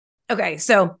Okay,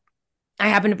 so I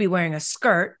happen to be wearing a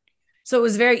skirt. So it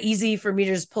was very easy for me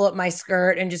to just pull up my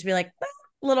skirt and just be like,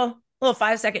 little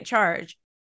 5 second charge.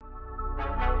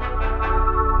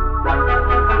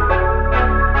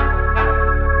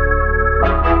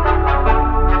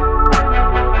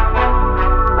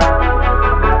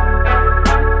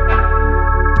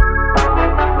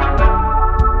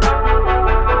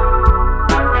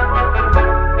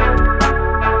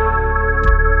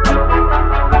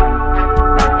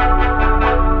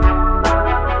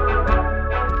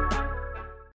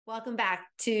 Welcome back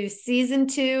to season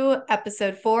 2,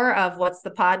 episode 4 of What's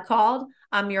the Pod Called?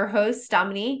 I'm your host,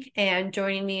 Dominique, and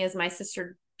joining me is my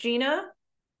sister, Gina.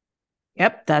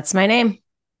 Yep, that's my name.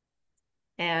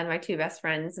 And my two best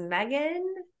friends, Megan.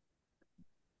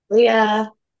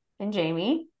 Leah. And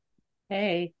Jamie.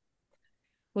 Hey.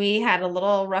 We had a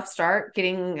little rough start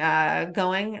getting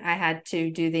going. I had to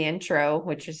do the intro,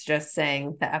 which is just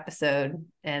saying the episode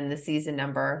and the season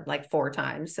number like 4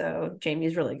 times. So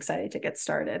Jamie's really excited to get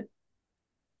started.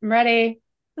 I'm ready.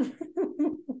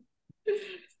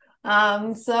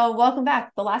 So welcome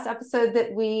back. The last episode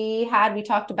that we had, we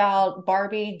talked about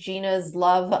Barbie, Gina's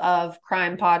love of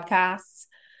crime podcasts,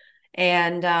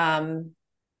 and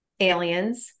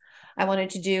aliens. I wanted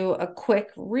to do a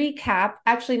quick recap.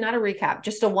 Actually, not a recap,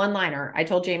 just a one-liner. I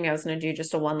told Jamie I was going to do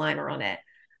just a one-liner on it.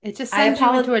 It just sends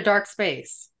you into a dark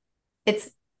space.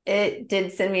 It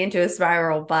did send me into a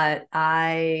spiral, but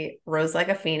I rose like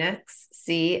a phoenix.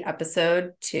 See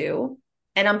episode 2,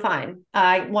 and I'm fine.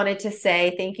 I wanted to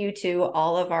say thank you to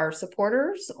all of our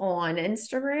supporters on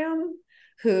Instagram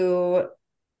who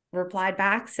replied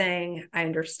back saying, I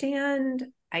understand,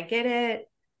 I get it.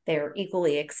 They're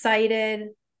equally excited.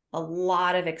 A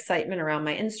lot of excitement around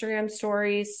my Instagram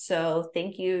stories. So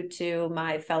thank you to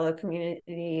my fellow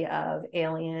community of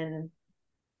alien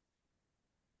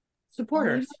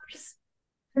supporters.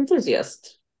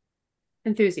 Enthusiasts.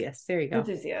 There you go.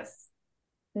 Enthusiasts.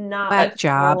 Not whack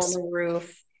jobs on the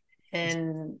roof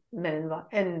and men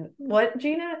and what,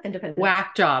 Gina? Independent.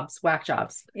 Whack jobs.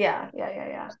 Yeah.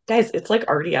 Guys, it's like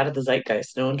already out of the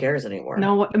zeitgeist. No one cares anymore.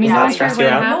 No, I mean, Yeah, no one Does that cares stress when you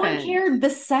it out? No one happened. cared the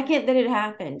second that it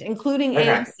happened, including Okay,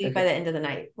 AMC by the end of the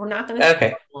night. We're not going to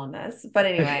spoil on this, but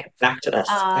anyway. Back to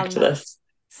this.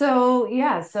 So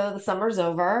yeah, so the summer's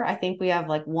over. I think we have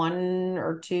like 1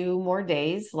 or 2 more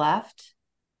days left.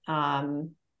 We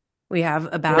have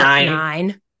about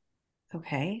 9.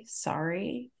 Okay,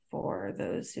 sorry for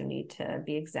those who need to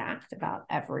be exact about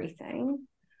everything.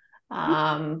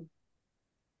 Megan,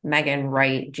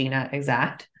 right? Gina,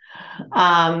 exact.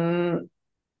 So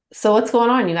what's going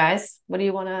on, you guys? What do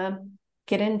you want to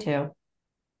get into?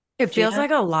 It feels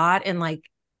like a lot and like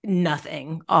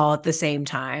nothing all at the same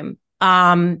time.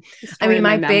 I mean,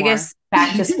 my biggest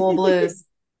back to school blues.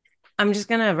 I'm just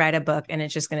gonna write a book and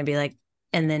it's just gonna be like,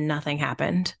 and then nothing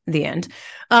happened. The end.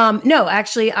 No,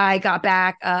 actually, I got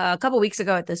back a couple weeks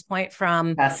ago at this point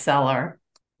from bestseller,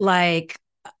 like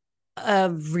a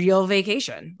real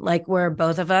vacation, like where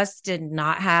both of us did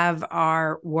not have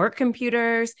our work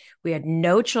computers. We had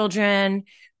no children.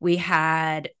 We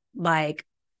had like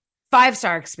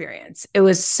 5-star experience. It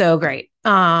was so great.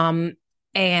 And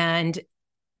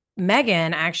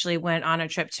Megan actually went on a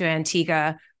trip to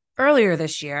Antigua earlier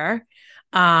this year.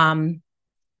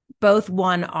 Both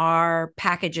won our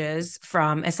packages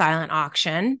from a silent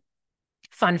auction.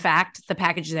 Fun fact, the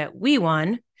package that we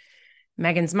won,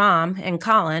 Megan's mom and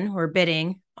Colin were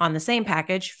bidding on the same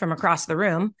package from across the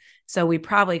room. So we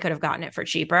probably could have gotten it for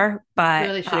cheaper, but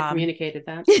really should have communicated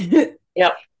that.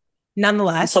 Yep.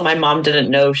 Nonetheless. So my mom didn't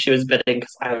know she was bidding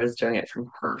because I was doing it from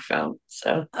her phone.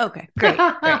 So okay, great.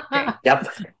 Yep.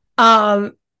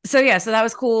 So that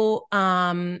was cool.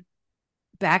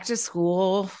 Back to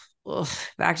school. Ugh,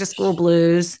 back to school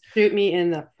blues. Shoot me in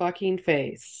the fucking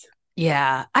face.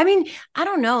 Yeah. I mean, I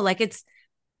don't know. Like, it's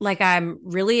like I'm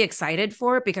really excited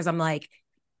for it because I'm like,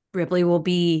 Ripley will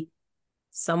be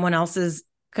someone else's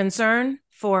concern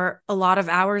for a lot of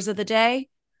hours of the day.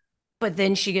 But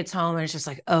then she gets home and it's just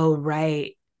like, oh,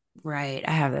 right. I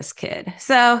have this kid.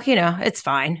 So, it's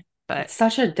fine. But it's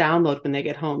such a download when they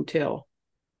get home too.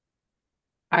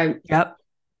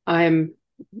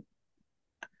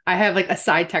 I have like a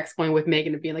side text going with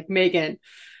Megan and being like, Megan,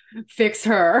 fix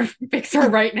her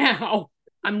right now.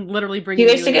 I'm literally bringing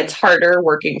you guys think it's harder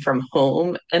working from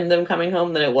home and them coming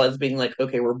home than it was being like,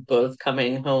 okay, we're both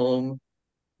coming home.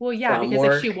 Well, yeah, because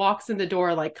work. If she walks in the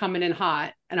door like coming in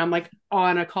hot and I'm like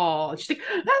on a call and she's like,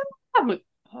 I'm like,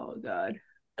 oh God.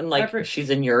 And like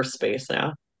she's in your space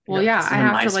now. Well, yeah, I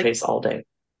have to space all day.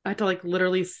 I have to like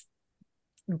literally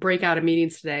break out of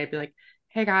meetings today. Be like,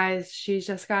 hey guys, she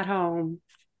just got home.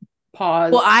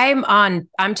 Pause. Well,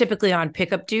 I'm typically on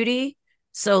pickup duty.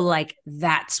 So like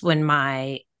that's when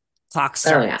my clock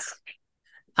starts.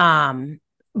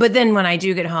 But then when I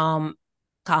do get home,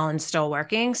 Colin's still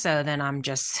working. So then I'm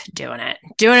just doing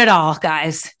it all,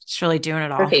 guys. Just really doing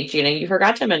it all. Okay, Gina, you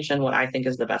forgot to mention what I think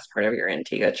is the best part of your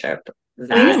Antigua trip. Wait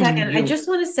a second. I just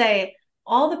want to say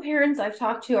all the parents I've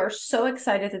talked to are so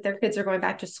excited that their kids are going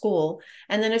back to school.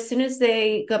 And then as soon as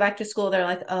they go back to school, they're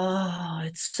like, oh,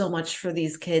 it's so much for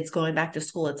these kids going back to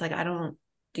school. It's like,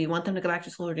 do you want them to go back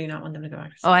to school or do you not want them to go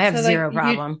back to school? Oh, I have zero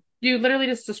problem. You literally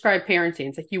just describe parenting.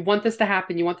 It's like, you want this to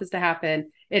happen. You want this to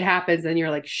happen. It happens. And you're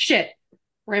like, shit,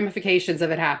 ramifications of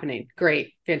it happening.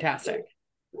 Great. Fantastic.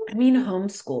 I mean,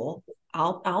 homeschool.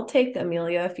 I'll take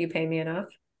Amelia if you pay me enough.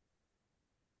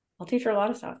 I'll teach her a lot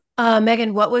of stuff.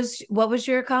 Megan, what was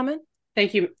your comment?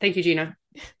 Thank you, Gina.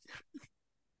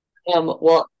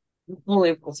 Well,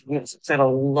 only had a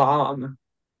long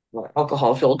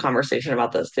alcohol-filled conversation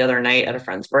about this the other night at a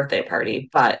friend's birthday party.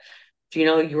 But do you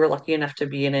know you were lucky enough to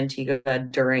be in Antigua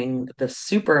during the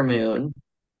super moon?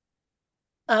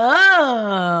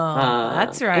 Oh,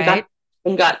 that's right.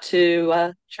 And got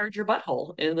to charge your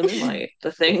butthole in the moonlight.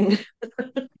 The thing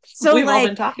so we've like, all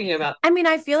been talking about. I mean,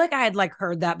 I feel like I had like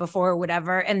heard that before or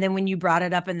whatever. And then when you brought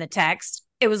it up in the text,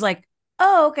 it was like,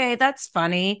 oh, okay, that's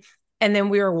funny. And then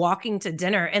we were walking to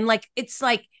dinner and like, it's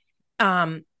like,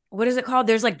 what is it called?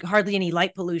 There's like hardly any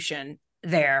light pollution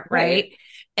there. Right.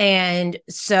 And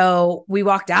so we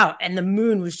walked out and the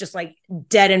moon was just like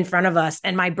dead in front of us.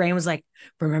 And my brain was like,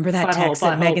 remember that text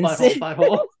that Megan said?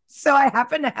 So I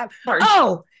happen to have,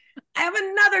 I have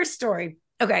another story.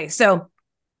 Okay. So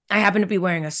I happen to be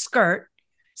wearing a skirt.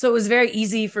 So it was very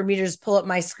easy for me to just pull up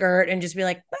my skirt and just be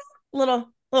like, little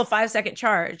 5-second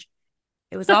charge.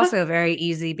 It was also very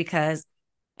easy because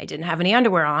I didn't have any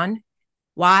underwear on.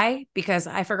 Why? Because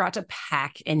I forgot to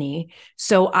pack any.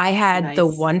 So I had the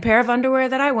one pair of underwear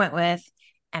that I went with,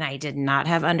 and I did not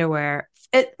have underwear,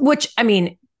 which, I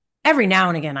mean, every now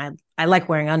and again, I like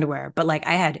wearing underwear, but like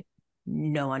I had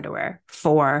no underwear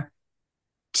for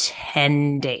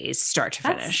 10 days, start to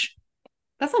finish.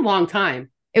 That's a long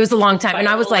time. It was a long time. And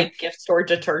I was like gift store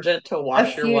detergent to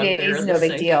wash your one pair. No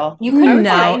big deal. You couldn't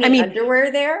find any underwear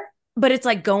there? But it's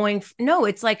like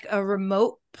it's like a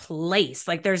remote place.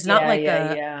 Like there's not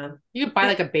you could buy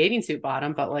like a bathing suit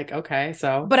bottom, but like, okay,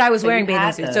 so. But I was wearing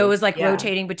bathing suits. So it was like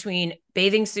rotating between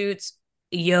bathing suits,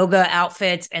 yoga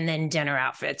outfits, and then dinner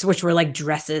outfits, which were like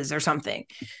dresses or something.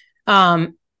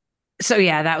 So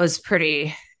yeah, that was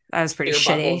pretty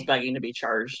shitty. Your was begging to be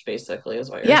charged, basically, is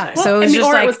what you're saying. So it was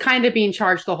just it was kind of being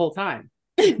charged the whole time.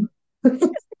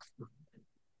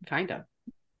 Kind of.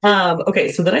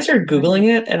 Okay, so then I started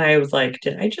Googling it and I was like,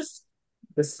 did I just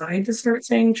decide to start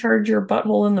saying charge your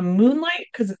butthole in the moonlight?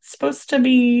 Because it's supposed to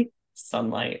be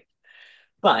sunlight.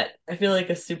 But I feel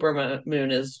like a super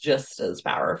moon is just as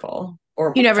powerful.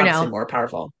 Or you never know. More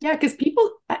powerful. Yeah, because people,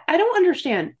 I don't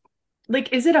understand.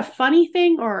 Like, is it a funny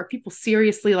thing or are people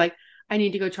seriously like, I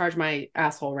need to go charge my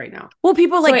asshole right now? Well,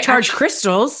 people like charge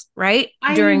crystals, right?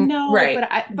 I know,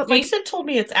 right. But Jason told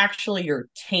me it's actually your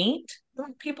taint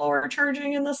that people are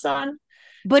charging in the sun.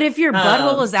 But if your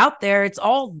butthole is out there, it's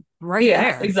all right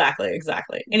there. Exactly.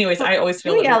 Anyways, I always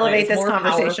feel we elevate this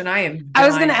conversation. I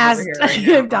was going to ask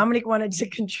if Dominic wanted to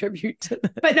contribute to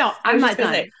that. But no, I'm not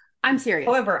done. I'm serious.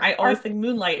 However, I always think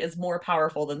moonlight is more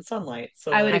powerful than sunlight.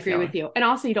 So I would agree with you. And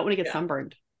also, you don't want to get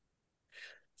sunburned.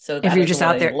 So if you're just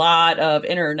out there, a lot of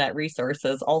internet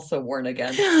resources also warn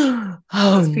against.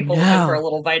 People looking for a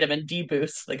little vitamin D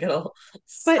boost, they get a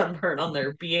sunburn on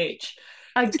their BH.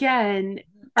 Again,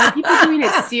 are people doing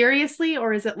it seriously,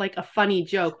 or is it like a funny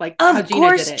joke? Like, of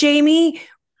course, Jamie.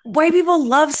 White people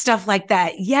love stuff like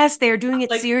that. Yes, they're doing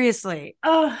it seriously.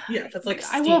 Oh, yeah, that's like.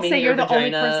 I will say you're the only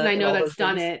person I know that's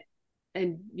done it,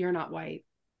 and you're not white.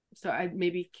 So can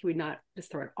we not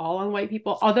just throw it all on white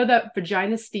people? Although the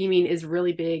vagina steaming is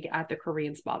really big at the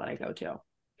Korean spa that I go to.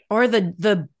 Or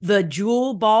the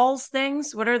jewel balls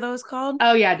things. What are those called?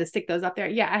 Oh yeah, to stick those up there.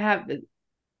 Yeah, I have.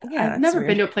 Yeah, I've never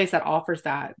been to a place that offers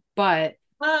that, but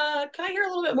can I hear a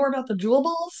little bit more about the jewel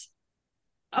balls?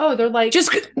 Oh, they're like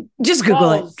just Google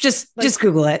balls. It. Just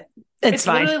Google it. It's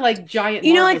fine. Literally like giant.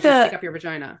 Like the stick up your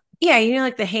vagina. Yeah,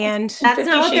 like the hand. That's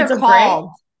not what they're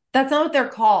called. That's not what they're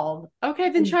called. Okay,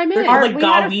 then chime in. We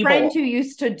had a friend who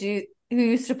used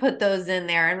to put those in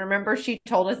there, and remember, she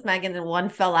told us, Megan, that one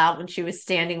fell out when she was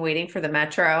standing waiting for the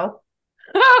metro.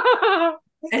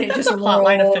 And it That's just the plot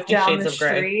line of rolled 50 down Shades the of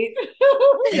Grey. street.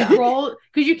 Yeah. Roll,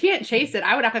 because you can't chase it.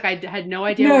 I would act like I had no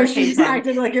idea No, where it she came just from.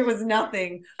 acted like it was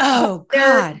nothing. Oh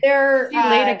They're God. She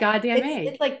laid a goddamn egg.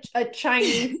 it's like a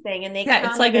Chinese thing, and they Yeah, come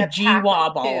it's like in a pack Jiwa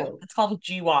of ball. two. It's called a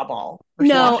Jiwa ball. or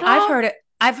No, something.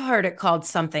 I've heard it called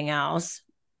something else.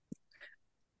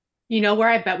 You know where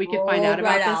I bet we could find out Rolled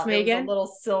right about this, out. There was a Megan? little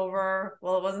silver.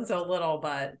 Well, it wasn't so little,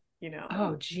 but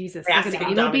Oh Jesus! Like an Plastic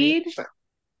anal bead. domination.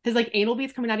 Is like anal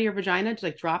beads coming out of your vagina, just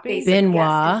like dropping. Basically, Benoit.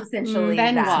 yes, it's essentially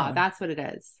Benoit. that. That's what it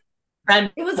is.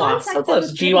 Benoit. It was on Sex So and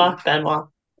close. the City. Jiwa, Benoit.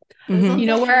 Mhm. You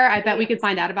know where I bet we could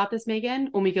find out about this, Megan?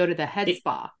 When we go to the head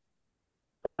spa.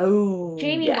 Oh,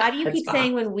 Jamie, yeah, why do you head keep spa.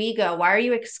 saying when we go? Why are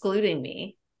you excluding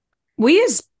me? We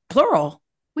is plural.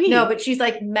 No, but she's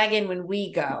like Megan when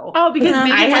we go. Oh, because No.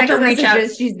 Megan I had to Text reach out.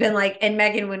 messages, she's been like, and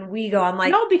Megan when we go. I'm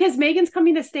like, no, because Megan's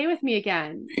coming to stay with me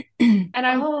again, and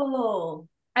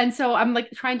and so I'm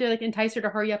like trying to like entice her to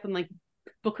hurry up and like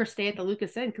book her stay at the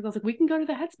Lucas Inn because I was like, we can go to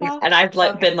the head spa. And I've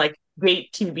been like,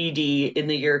 wait TBD in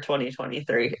the year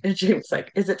 2023. And she was like,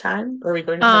 is it time? Are we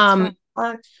going to head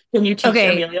spa? Can you teach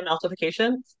Amelia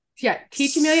multiplication? Yeah,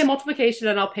 teach Amelia multiplication,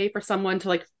 and I'll pay for someone to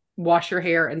like wash your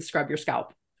hair and scrub your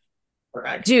scalp.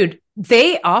 Correct. Dude,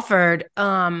 they offered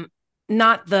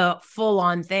not the full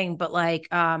on thing, but like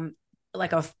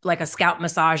a scalp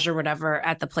massage or whatever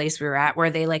at the place we were at, where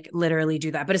they like literally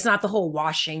do that, but it's not the whole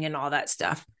washing and all that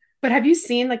stuff. But have you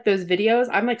seen like those videos?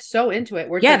 I'm like so into it.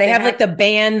 Where yeah, they have like the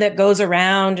band that goes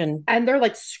around and they're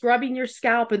like scrubbing your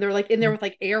scalp, and they're like in there with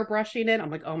like airbrushing it.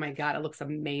 I'm like, oh my God, it looks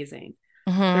amazing.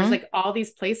 There's like all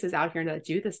these places out here that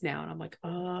do this now, and I'm like,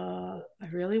 I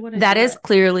really want to. That is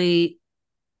clearly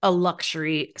a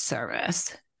luxury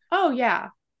service. Oh yeah.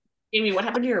 Amy, what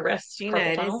happened to your wrist? Gina,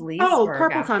 it is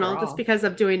carpal tunnel, just because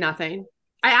of doing nothing.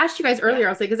 I asked you guys earlier.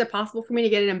 I was like, is it possible for me to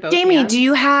get it in both Jamie, hands? do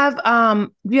you have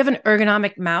an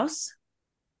ergonomic mouse?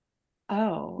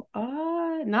 Oh,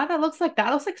 not that looks like that.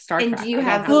 It looks like Star Trek. Do you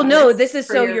have well, no, this is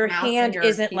so your mouse hand your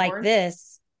isn't keyboard? like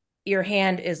this. Your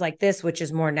hand is like this, which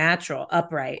is more natural,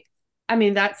 upright. I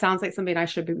mean, that sounds like something I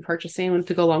should be purchasing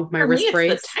to go along with my For wrist me,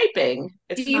 brace. it's the typing.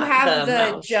 It's Do you not have the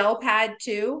mouse. gel pad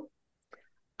too?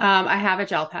 I have a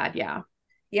gel pad, yeah.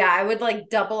 Yeah, I would like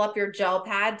double up your gel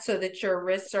pad so that your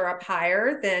wrists are up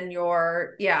higher than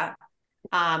your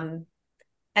and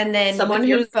then with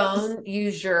your phone,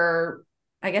 use your,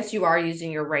 I guess you are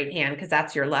using your right hand because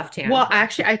that's your left hand. Well,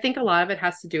 actually, I think a lot of it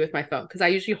has to do with my phone because I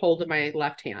usually hold in my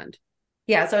left hand.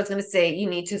 Yeah, so I was going to say you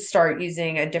need to start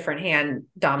using a different hand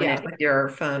dominant with your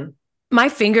phone. My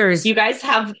fingers. You guys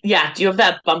have, do you have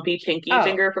that bumpy pinky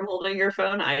finger from holding your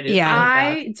phone? I do. Yeah,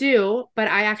 I do, but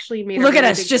I actually made look at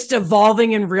us just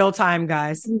evolving in real time,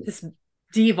 guys. This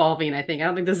devolving, I think. I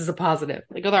don't think this is a positive.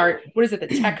 Like with our, what is it, the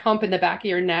tech hump in the back of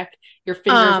your neck? Your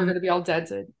fingers are going to be all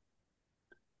dented.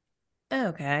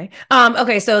 Okay.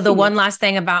 Okay. So the one last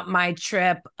thing about my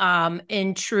trip,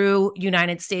 in true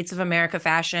United States of America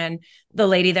fashion, the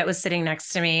lady that was sitting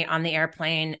next to me on the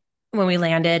airplane when we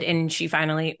landed and she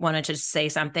finally wanted to say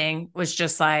something was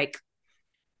just like,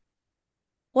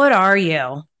 what are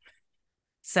you?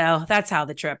 So that's how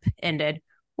the trip ended.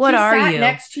 What are you?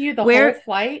 Next to you the whole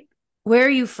flight? Where are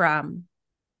you from?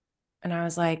 And I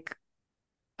was like,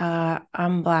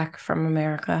 I'm Black from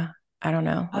America. I don't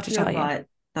know what to tell you.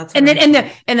 That's and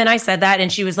then I said that, and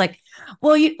she was like,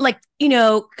 "Well, you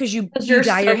because you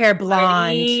dye your hair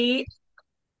blonde." Pretty.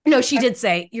 No, she did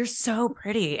say you're so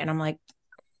pretty, and I'm like,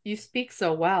 "You speak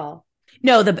so well."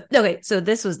 No, so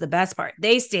this was the best part.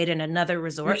 They stayed in another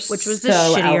resort, which was the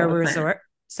shittier resort,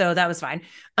 so that was fine.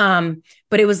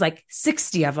 But it was like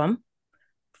 60 of them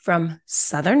from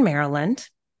Southern Maryland,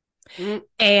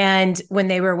 and when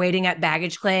they were waiting at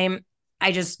baggage claim,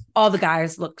 all the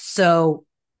guys looked so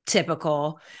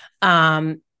typical.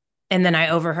 And then I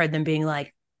overheard them being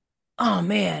like, oh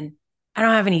man, I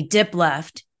don't have any dip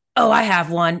left. Oh, I have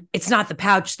one. It's not the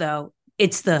pouch though.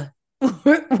 It's the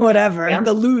whatever,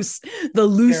 the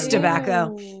loose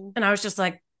tobacco. And I was just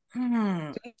like,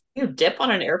 You dip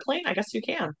on an airplane? I guess you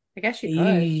can. I guess you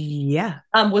could. Yeah.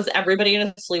 Was everybody in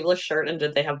a sleeveless shirt and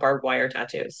did they have barbed wire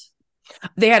tattoos?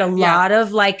 They had a lot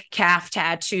of like calf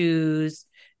tattoos.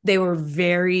 They were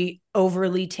very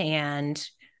overly tanned.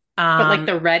 But like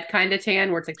the red kind of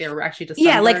tan where it's like they were actually just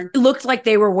sunburned. Like it looked like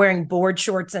they were wearing board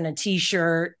shorts and a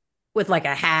t-shirt with like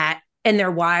a hat, and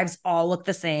their wives all look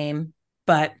the same.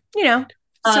 But so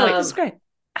it was great.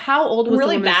 How old was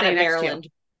really the woman bad at Maryland?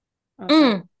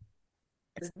 Okay.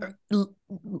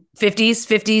 50s,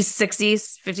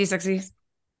 60s, 50s, 60s.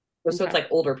 So it's like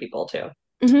older people too.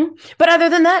 Mm-hmm. But other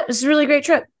than that, it's a really great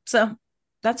trip. So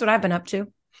that's what I've been up to.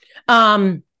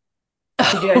 Did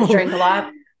you guys drink a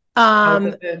lot?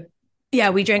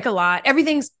 Yeah, we drank a lot.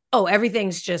 Everything's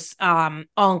just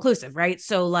all inclusive, right?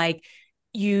 So like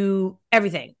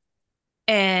everything.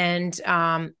 And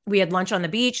we had lunch on the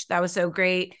beach. That was so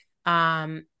great.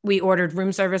 We ordered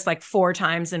room service like 4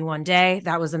 times in one day.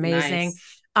 That was amazing.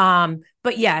 Nice.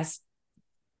 But yes,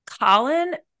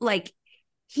 Colin, like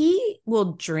he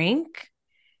will drink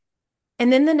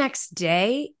and then the next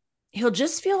day he'll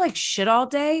just feel like shit all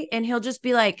day and he'll just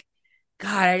be like,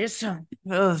 God, I just,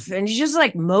 ugh. And he's just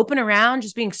like moping around,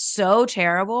 just being so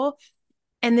terrible.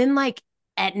 And then like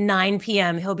at 9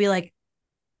 p.m., he'll be like,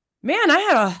 man,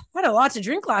 I had a lot to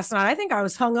drink last night. I think I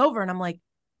was hungover. And I'm like,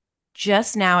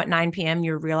 just now at 9 p.m.,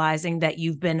 you're realizing that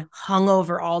you've been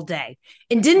hungover all day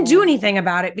and didn't do anything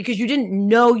about it because you didn't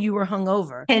know you were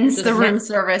hungover. Hence the room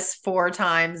service 4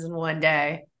 times in one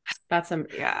day. That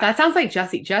sounds like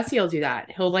Jesse. Jesse will do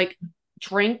that. He'll like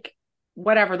drink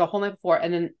whatever the whole night before,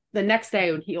 and then the next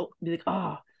day when he'll be like,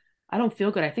 "Oh, I don't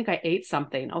feel good. I think I ate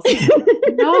something." I was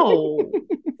like, "No,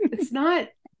 it's not."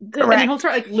 Correct. And then he'll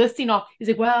start like listing off. He's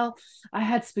like, "Well, I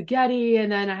had spaghetti,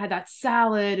 and then I had that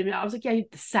salad." And I was like, "Yeah,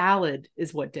 the salad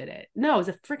is what did it. No, it was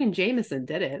a freaking Jameson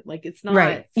did it. Like it's not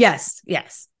right." Yes.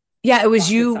 Yeah, it was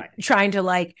you trying to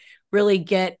like really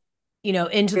get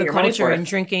into the culture and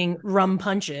drinking rum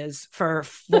punches for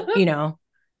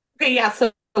Okay, yeah.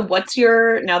 So what's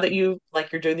now that you're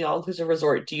doing the all-inclusive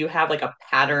resort, do you have like a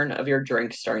pattern of your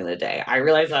drinks during the day? I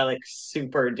realize I like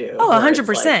super do.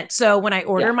 100%. So when I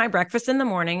order my breakfast in the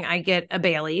morning, I get a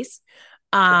Bailey's.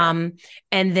 And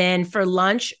then for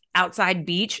lunch, outside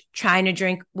beach, trying to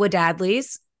drink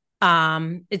Wadadley's.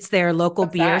 It's their local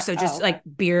beer. So just like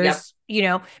beers,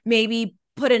 maybe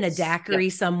put in a daiquiri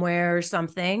somewhere or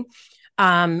something.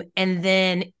 And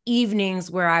then evenings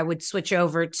where I would switch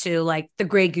over to like the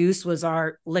Grey Goose was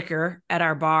our liquor at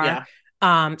our bar.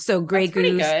 So Grey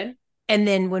Goose. Good. And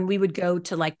then when we would go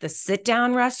to like the sit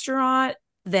down restaurant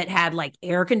that had like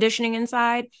air conditioning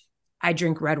inside, I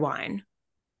drink red wine.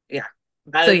 Yeah.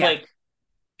 That is like,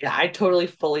 I totally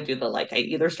fully do I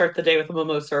either start the day with a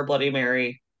mimosa or Bloody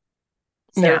Mary,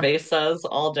 cervezas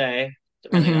all day,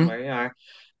 depending on where you are.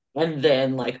 And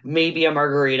then like maybe a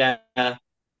margarita,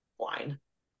 wine.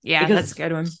 Yeah, that's a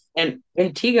good one. And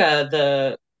Antigua,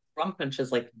 the rum punch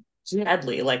is like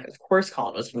deadly. Like, of course,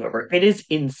 Colin was hungover. It is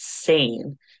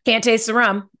insane. Can't taste the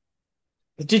rum.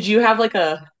 Did you have like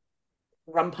a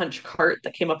rum punch cart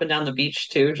that came up and down the beach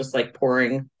too, just like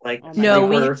pouring like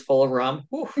quarters full of rum?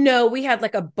 Oof. No, we had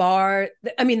like a bar.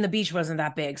 I mean, the beach wasn't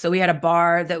that big, so we had a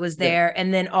bar that was there,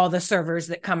 and then all the servers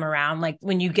that come around. Like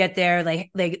when you get there,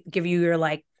 they give you your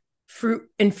like fruit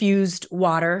infused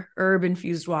water, herb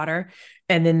infused water,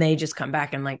 and then they just come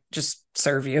back and like just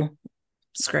serve you.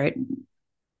 It's great.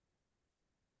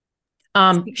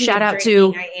 Shout out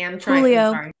to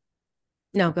Julio.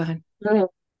 No, go ahead.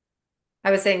 I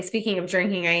was saying, speaking of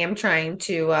drinking, I am trying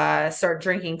to start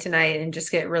drinking tonight and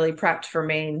just get really prepped for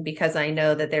Maine because I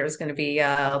know that there's going to be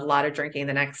a lot of drinking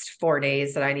the next 4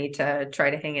 days that I need to try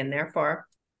to hang in there for.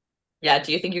 Yeah.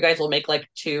 Do you think you guys will make like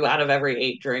 2 out of every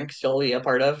 8 drinks you'll be a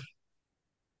part of?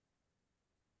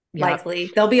 Likely.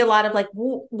 There'll be a lot of like,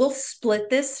 we'll split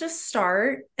this to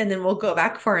start and then we'll go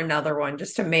back for another one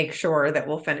just to make sure that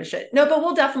we'll finish it. No, but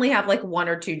we'll definitely have like 1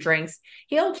 or 2 drinks.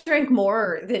 He'll drink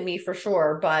more than me for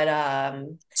sure. But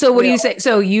so what do you say?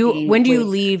 So when do you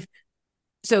leave?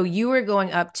 So you were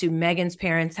going up to Megan's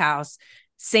parents' house,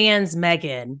 sans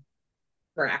Megan.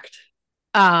 Correct.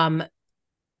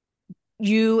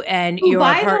 You and your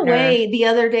partner. By the way, the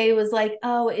other day was like,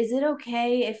 oh, is it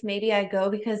okay if maybe I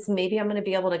go because maybe I'm going to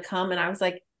be able to come? And I was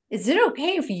like, is it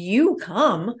okay if you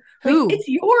come? Who? Like, it's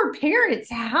your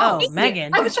parents' house. Oh,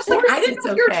 Megan. I was just like, I didn't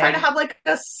know you were trying to have like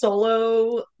a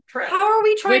solo trip. How are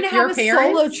we trying to have a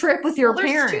solo trip with your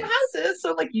parents? There's 2 houses.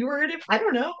 So like you were in it. I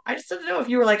don't know. I just didn't know if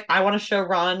you were like, I want to show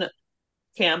Ron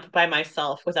camp by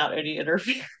myself without any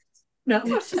interference. No,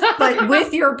 but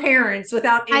with your parents,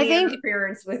 without any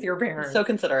interference with your parents. So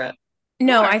considerate.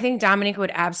 No, I think Dominic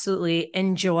would absolutely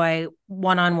enjoy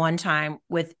one-on-one time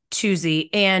with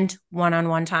Tuesday and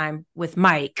one-on-one time with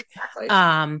Mike. Exactly.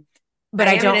 But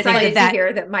I don't think that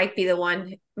here that Mike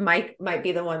might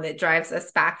be the one that drives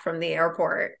us back from the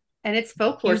airport. And it's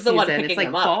folklore season. One picking it's like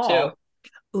him fall. Up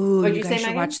too. Ooh, what'd you say,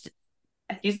 Megan?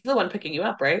 He's the one picking you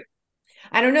up, right?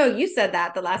 I don't know. You said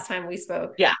that the last time we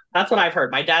spoke. Yeah, that's what I've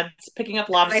heard. My dad's picking up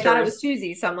lobsters. I thought it was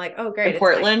Tuesday, so I'm like, oh, great. In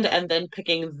Portland, and then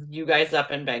picking you guys up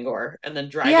in Bangor, and then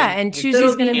driving. Yeah, and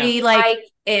Tuesday's going to be like Mike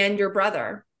and your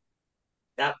brother.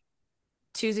 Yeah.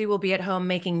 Tuesday will be at home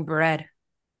making bread.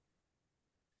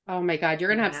 Oh my God, you're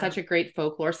going to have such a great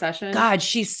folklore session. God,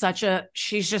 she's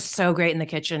just so great in the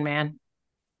kitchen, man.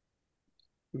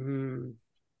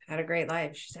 Had a great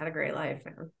life. She's had a great life,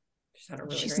 man. She's had a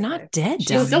really She's great not life. dead,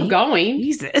 She's still going.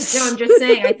 Jesus. No, I'm just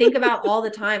saying, I think about all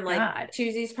the time, like God.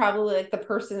 Susie's probably like the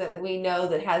person that we know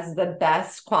that has the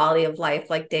best quality of life,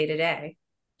 like day to day.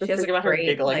 She Just has think a about her great,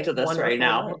 giggling like, to this right wonderful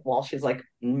now life. while she's like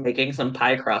making some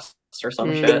pie crust or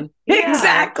some shit. Yeah,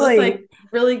 Exactly. just like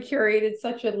really curated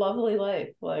such a lovely life.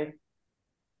 Like,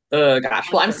 Oh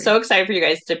gosh. Well, I'm Sorry. so excited for you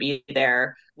guys to be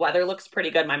there. Weather looks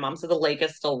pretty good. My mom said the lake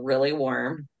is still really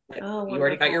warm. oh, You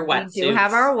already got your wonderful. We do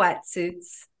have wetsuits. our wetsuits.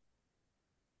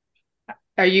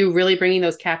 Are you really bringing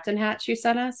those captain hats you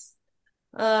sent us?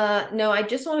 No, I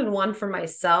just wanted one for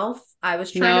myself. I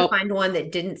was trying Nope. to find one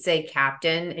that didn't say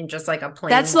captain and just like a plain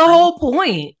That's the one. whole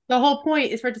point. The whole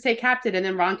point is for it to say captain, and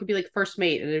then Ron could be like first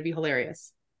mate, and it'd be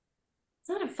hilarious. It's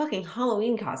not a fucking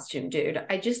Halloween costume, dude.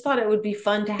 I just thought it would be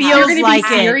fun to have. Feels You're going to like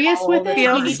be it. serious all with the it. You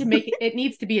time. need to make it. It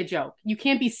needs to be a joke. You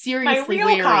can't be seriously real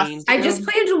wearing. costume. I just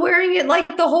planned on wearing it like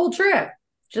the whole trip.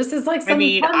 Just as like some I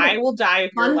mean, fun, I will die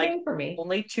if you're fun like thing for me.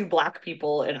 only two black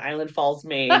people in Island Falls,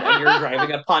 Maine, and you're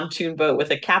driving a pontoon boat with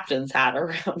a captain's hat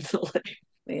around the lake.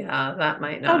 Yeah, that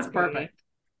might Sounds not be. perfect.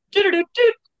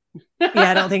 Do-do-do-do.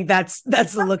 Yeah, I don't think that's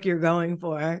the look you're going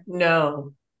for.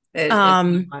 No. It's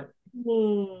not.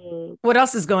 What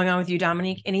else is going on with you,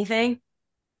 Dominique? Anything?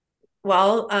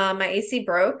 Well, my AC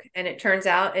broke, and it turns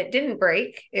out it didn't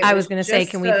break. It I was going to say,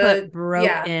 just can we put broke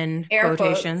yeah, in air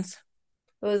quotations?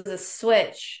 It was a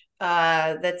switch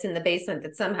that's in the basement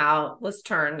that somehow was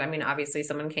turned. I mean, obviously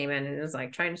someone came in and was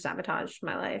like trying to sabotage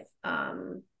my life.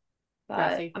 But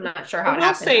Jesse. I'm not sure how I it will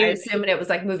happened. say- I assume it was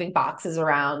like moving boxes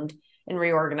around and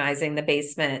reorganizing the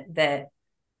basement that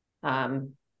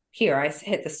here I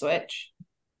hit the switch.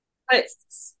 But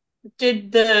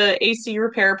did the AC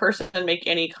repair person make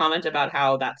any comment about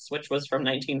how that switch was from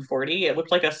 1940? It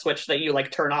looked like a switch that you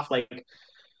like turn off like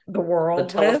The the world with.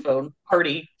 telephone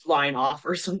party line off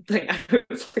or something. I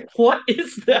was like, what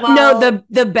is that? Well- No,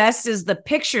 the best is the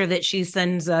picture that she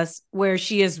sends us where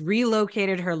she has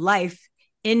relocated her life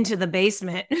into the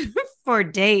basement for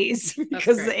days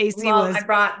because great. the AC Well, was I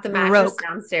brought the mattress broke.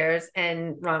 downstairs,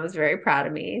 and Ron was very proud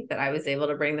of me that I was able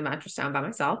to bring the mattress down by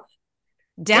myself.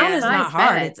 down Yeah, is nice not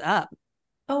hard, bed. it's up.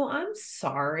 Oh, I'm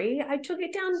sorry. I took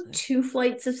it down 2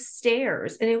 flights of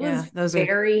stairs, and it Yeah, was those are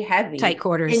very heavy, tight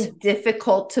quarters. and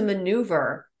difficult to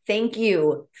maneuver. Thank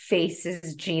you,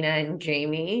 faces Gina and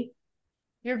Jamie.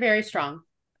 You're very strong.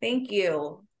 Thank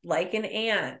you. Like an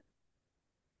ant.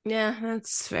 Yeah,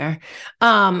 that's fair.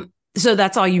 So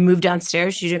that's all you moved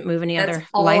downstairs? You didn't move any That's other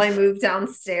all life? I moved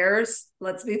downstairs.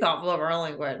 Let's be thoughtful of our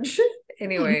language.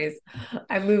 Anyways,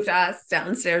 I moved us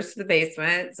downstairs to the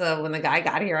basement. So when the guy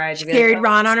got here, I had to She be like, carried "Oh,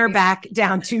 Ron on her back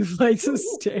down 2 flights of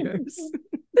stairs.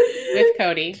 With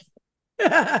Cody.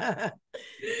 But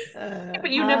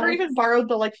you never even borrowed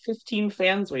the like 15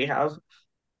 fans we have.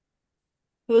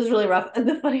 It was really rough. And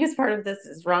the funniest part of this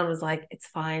is Ron was like, it's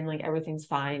fine. Like, everything's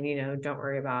fine. Don't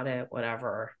worry about it.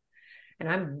 Whatever. And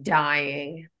I'm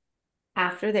dying.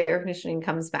 After the air conditioning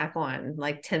comes back on,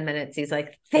 like 10 minutes, he's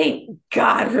like, thank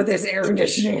God for this air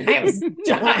conditioning. I was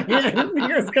dying.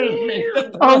 He was gonna make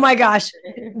the Oh my gosh.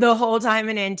 The whole time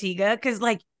in Antigua. Cause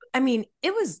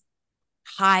it was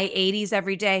high 80s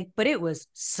every day, but it was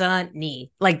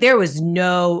sunny. Like there was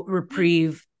no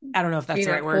reprieve. I don't know if that's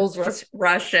the right word. Fools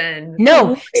Russian.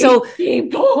 No. So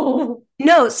people.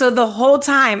 no. So the whole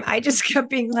time I just kept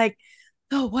being like,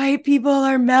 the white people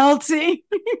are melting.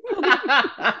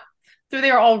 So they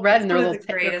were all red in their one of little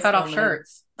the greatest cut off moments.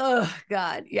 shirts. Oh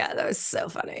God. Yeah, that was so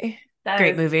funny. That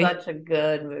Great is movie. Such a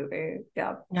good movie.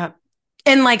 Yeah. Yep.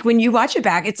 And like when you watch it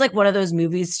back, it's like one of those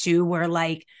movies too, where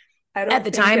like I don't at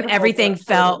the think time it holds everything up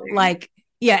felt totally. like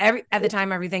at the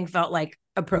time everything felt like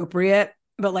appropriate,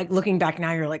 but like looking back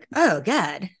now you're like, oh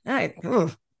God,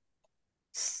 but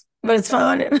it's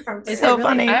fun. It's so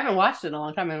funny. I haven't watched it in a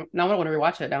long time. Now I want to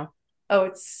rewatch it now. Oh,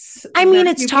 it's.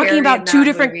 It's talking Perry about in two that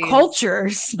different movie is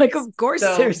cultures. Like, of course,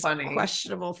 so there's funny.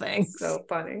 questionable things. So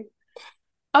funny.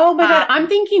 Oh my God. I'm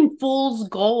thinking Fool's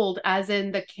Gold, as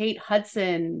in the Kate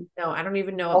Hudson. No, I don't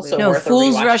even know. Also No, worth a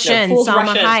Fool's rewatch. Russian, No, Fool's Salma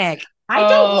Russian. Hayek. I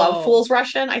don't love Oh. Fool's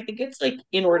Russian. I think it's like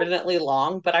inordinately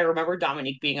long, but I remember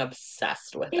Dominique being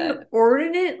obsessed with it.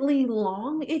 Inordinately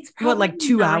long. It's probably What, like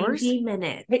 2 hours? 90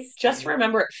 minutes. I just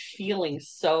remember it feeling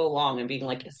so long and being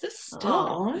like, is this still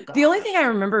on? The only thing I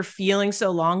remember feeling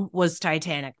so long was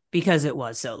Titanic because it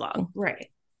was so long. Right.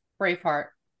 Braveheart.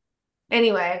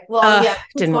 Anyway, well, yeah, what's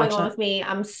didn't going watch on that. with me?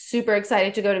 I'm super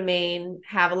excited to go to Maine,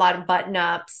 have a lot of button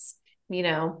ups,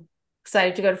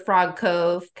 excited to go to Frog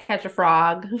Cove, catch a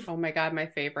frog. Oh my God, my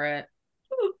favorite.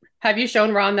 Have you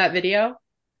shown Ron that video?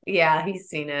 Yeah, he's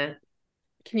seen it.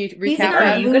 Can you He's recap not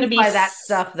that? Are you gonna moved be by that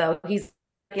stuff though. He's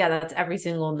yeah, that's every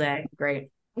single day. Great.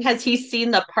 Has he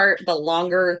seen the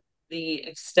longer the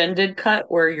extended cut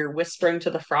where you're whispering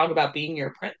to the frog about being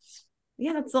your prince.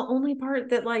 Yeah, that's the only part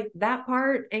that like that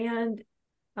part and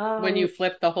When you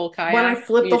flip the whole kayak, when I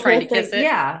flip the you're trying whole to kiss thing. it.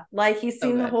 Yeah, like he's So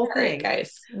seen the good. whole All right, thing.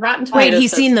 guys. Rotten Wait, Tomatoes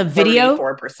he's says seen the video?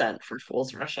 34% for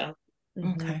Fools Russia.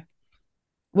 Okay.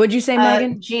 What'd you say,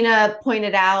 Megan? Gina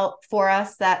pointed out for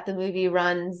us that the movie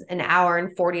runs an hour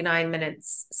and 49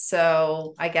 minutes.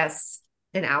 So I guess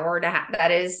an hour and a half.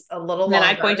 That is a little And then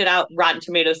longer. I pointed out Rotten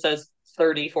Tomatoes says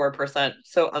 34%,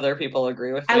 so other people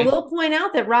agree with me. I will point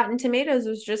out that Rotten Tomatoes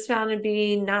was just found to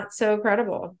be not so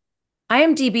credible.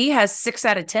 IMDb has 6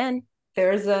 out of 10.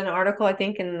 There's an article, I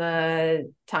think, in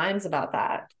the Times about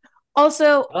that.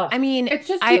 Also, Ugh. I mean, It's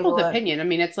just people's opinion. I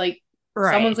mean, it's like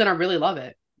someone's gonna really love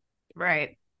it.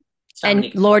 Right.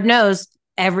 Dominique. And Lord knows,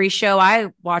 every show I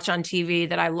watch on TV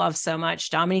that I love so much,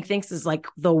 Dominique thinks is like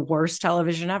the worst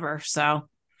television ever. So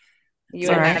You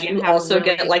So and did Megan you have also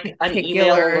really get like an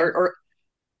email alert, or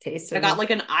taste I in got like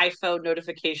an iPhone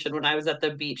notification when I was at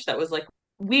the beach that was like,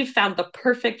 "We've found the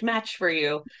perfect match for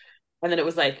you." And then it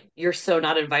was like, "You're so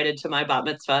not invited to my bat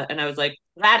mitzvah." And I was like,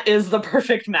 "That is the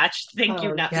perfect match. Thank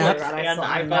you, Oh, Netflix dear God, I and still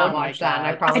have iPhone." not Oh my watched that, and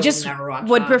I God. probably I just will never watch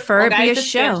would that. prefer Well, it be guys, a it's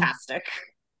show. fantastic.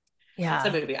 Yeah. It's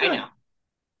a movie. I know.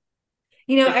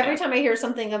 You know, Big every fan. time I hear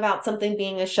something about something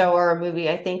being a show or a movie,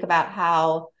 I think about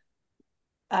how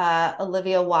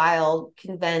Olivia Wilde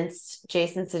convinced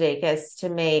Jason Sudeikis to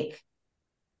make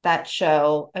that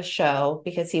show a show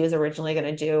because he was originally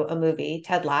going to do a movie,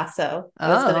 Ted Lasso. It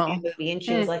was going to be a movie, and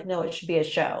she was like, "No, it should be a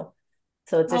show."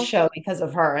 So it's a show because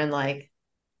of her. And like,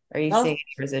 are you seeing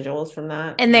any residuals from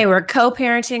that? And they were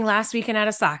co-parenting last weekend at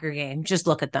a soccer game. Just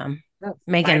look at them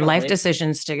making life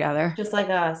decisions together. Just like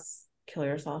us. Kill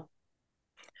yourself.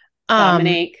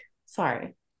 Dominique.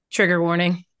 Sorry. Trigger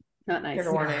warning. Not nice.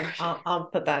 Trigger warning. I'll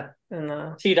put that in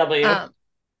the TW.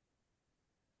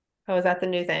 Oh, is that the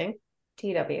new thing?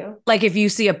 TW. Like if you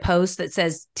see a post that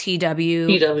says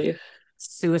TW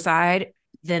suicide,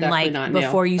 then Definitely like not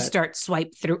before new, you but- start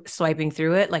swiping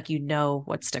through it, like you know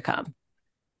what's to come.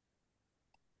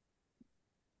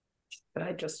 But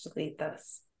I just delete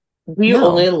this. Do you No.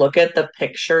 only look at the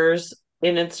pictures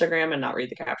in Instagram and not read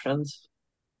the captions?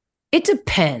 It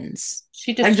depends.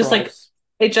 She just I'm just like, scrolls.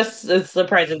 it just is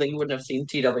surprising that you wouldn't have seen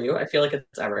TW. I feel like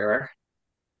it's everywhere.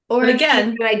 Or But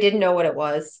again, I didn't know what it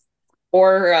was.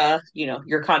 or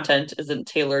your content isn't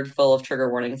tailored full of trigger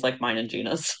warnings like mine and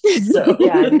Gina's. So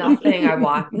Yeah, nothing I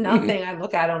watch, nothing I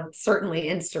look at on certainly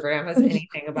Instagram has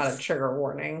anything about a trigger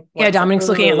warning. Yeah, Dominic's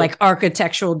looking at like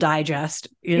Architectural Digest.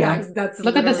 You know? Yeah, that's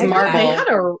Look at this literally what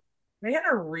marble. they had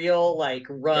a real like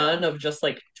run of just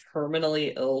like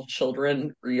terminally ill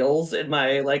children reels in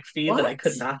my like feed that I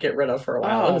could not get rid of for a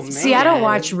while. Oh, It was- See, I don't man.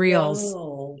 watch reels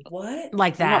No, what?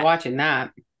 like I'm not that. watching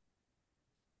that.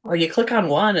 Or you click on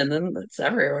one and then it's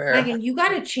everywhere. Megan, you got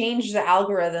to change the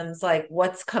algorithms, like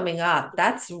what's coming up.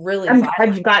 That's really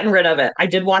I've gotten rid of it. I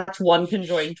did watch one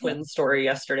conjoined twin story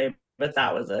yesterday, but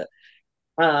that was it.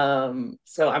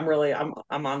 So I'm on the up.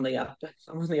 I'm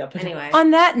on the up. Anyway. On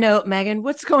that note, Megan,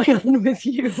 what's going on with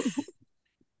you?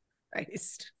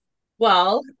 Christ.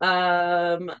 Well,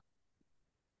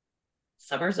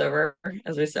 summer's over,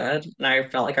 as we said, and I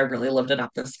felt like I really lived it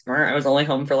up this summer. I was only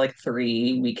home for like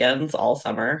 3 weekends all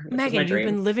summer. This is my Megan, you've dream.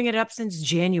 been living it up since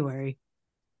January.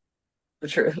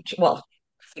 Well,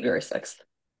 February 6th.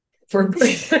 For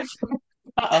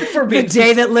The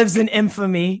day that lives in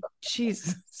infamy.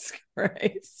 Jesus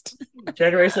Christ.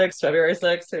 January 6th, February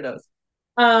 6th, who knows?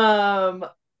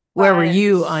 Where were but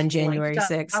you on January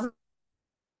 6th?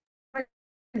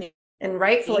 And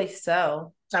rightfully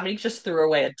so. Dominique just threw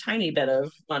away a tiny bit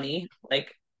of money.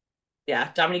 Like, yeah,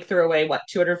 Dominique threw away what,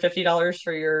 $250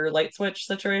 for your light switch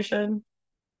situation?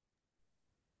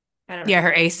 I don't Yeah, know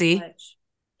her AC. much.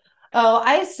 Oh,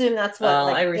 I assume that's what Well,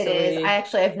 like, I it is. recently- I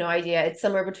actually have no idea. It's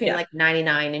somewhere between Yeah. like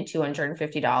 $99 and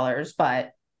 $250,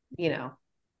 but you know.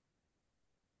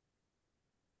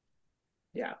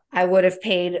 Yeah. I would have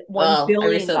paid $1 billion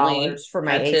recently for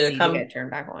my had to AC to come- get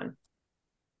turned back on.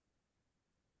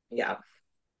 Yeah.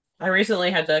 I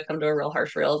recently had to come to a real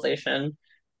harsh realization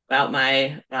about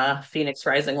my Phoenix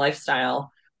Rising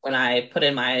lifestyle when I put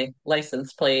in my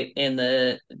license plate in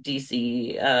the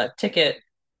DC ticket.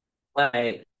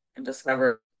 I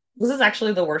discovered this is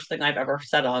actually the worst thing I've ever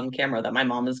said on camera that my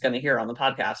mom is going to hear on the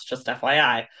podcast, just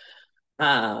FYI.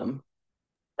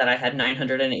 That I had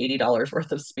 $980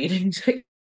 worth of speeding tickets.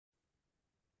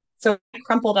 So I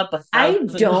crumpled up a I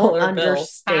 $1,000 don't bill,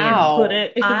 understand. Ow. put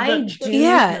it in I the do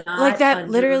Yeah, not like that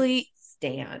literally-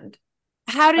 understand.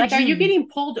 How did Like, you? are you getting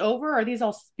pulled over? Are these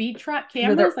all speed trap No,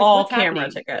 cameras? they're Like, all what's camera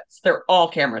happening? tickets. They're all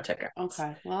camera tickets.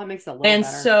 Okay, well, that makes it a little And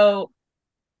better. so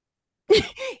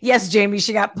Yes, Jamie,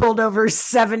 she got pulled over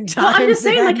 7 times. Well, I'm just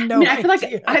saying, like, no I feel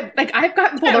like I've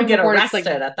gotten pulled over get before. And it's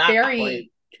arrested like at that very point.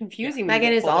 confusing.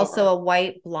 Megan is also a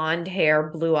white, blonde hair,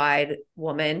 blue-eyed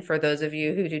woman, for those of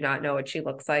you who do not know what she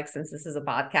looks like, since this is a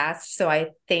podcast. So I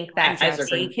think that eyes are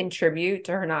may green. contribute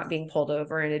to her not being pulled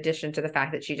over, in addition to the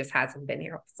fact that she just hasn't been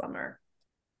here all summer.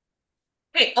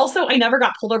 Hey, also, I never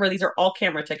got pulled over. These are all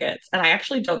camera tickets. And I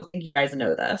actually don't think you guys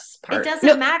know this part. It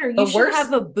doesn't matter. You the should worst-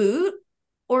 have a boot,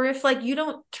 or if like you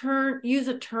don't use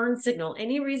a turn signal,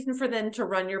 any reason for them to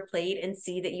run your plate and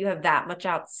see that you have that much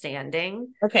outstanding.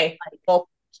 Okay, well,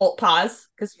 hold, pause,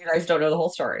 because you guys don't know the whole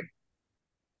story.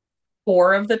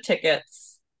 4 of the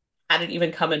tickets hadn't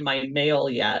even come in my mail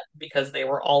yet because they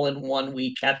were all in 1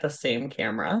 week at the same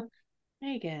camera.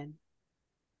 Megan.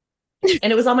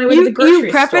 And it was on my way to the grocery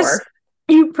store.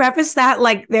 You preface that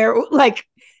like they're like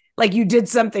you did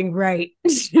something right.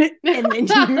 And then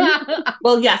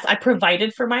Well, yes, I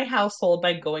provided for my household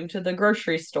by going to the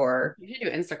grocery store. You should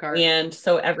do Instacart. And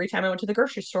so every time I went to the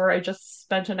grocery store, I just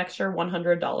spent an extra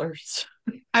 $100.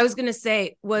 I was gonna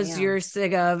say, was your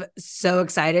Sigav so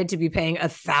excited to be paying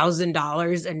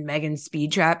 $1,000 in Megan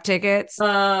speed trap tickets?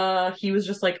 He was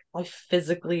just like, I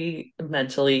physically,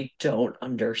 mentally don't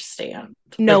understand.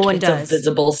 No like, one it's does. A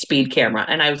visible speed camera,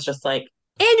 and I was just like,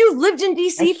 and you've lived in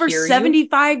DC for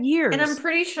 75 years. And I'm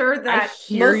pretty sure that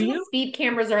most of the speed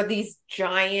cameras are these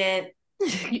giant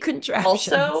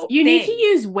contraptions. Also, you need to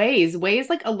use Waze. Waze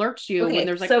like alerts you when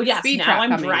there's like so a yes, speed now trap I'm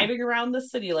coming. driving around the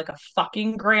city like a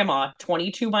fucking grandma,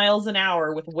 22 miles an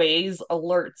hour with Waze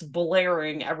alerts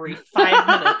blaring every 5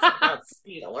 minutes about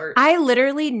speed alert. I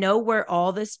literally know where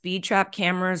all the speed trap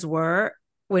cameras were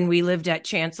when we lived at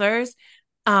Chancellor's,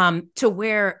 to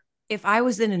where if I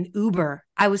was in an Uber,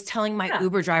 I was telling my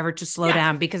Uber driver to slow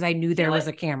down because I knew there was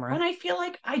a camera. And I feel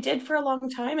like I did for a long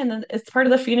time. And then it's part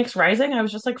of the Phoenix Rising. I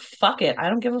was just like, fuck it. I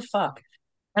don't give a fuck.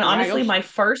 And honestly, my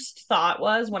first thought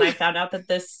was when I found out that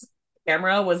this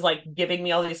camera was like giving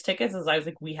me all these tickets, is I was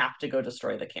like, we have to go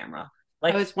destroy the camera.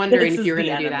 Like, I was wondering if you were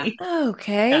going to do that.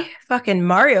 Okay. Fucking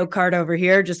Mario Kart over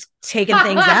here, just taking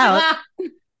things out.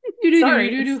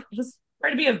 Sorry, just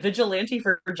trying to be a vigilante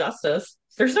for justice.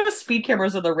 There's no speed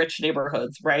cameras in the rich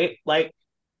neighborhoods, right? Like,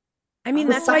 I mean,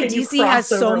 that's why DC has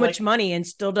so much money and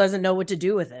still doesn't know what to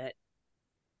do with it.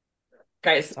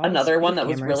 Guys, another one that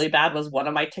was really bad was one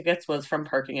of my tickets was from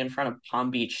parking in front of Palm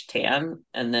Beach Tan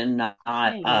and then not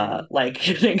like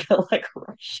getting like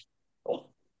rush.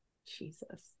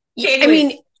 Jesus. Yeah,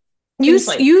 anyways, I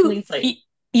mean,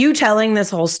 you telling this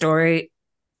whole story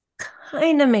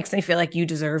kind of makes me feel like you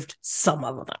deserved some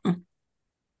of them.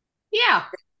 Yeah.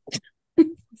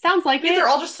 Sounds like they're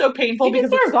all just so painful because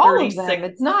it's 36.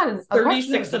 It's not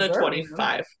 36 and a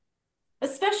 25.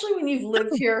 Especially when you've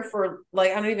lived here for like,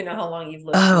 I don't even know how long you've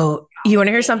lived. Oh, you want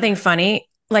to hear something funny?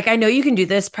 Like, I know you can do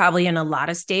this probably in a lot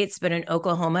of states, but in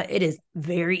Oklahoma, it is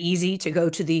very easy to go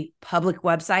to the public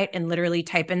website and literally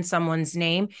type in someone's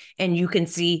name, and you can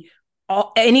see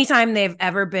anytime they've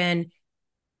ever been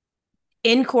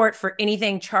in court for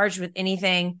anything, charged with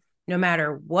anything, no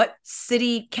matter what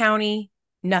city, county,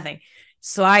 nothing.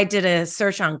 So I did a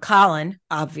search on Colin,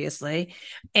 obviously,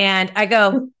 and I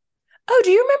go, oh,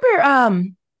 do you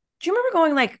remember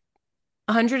going like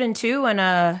 102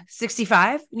 and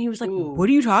 65? And he was like, what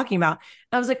are you talking about?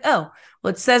 And I was like, oh,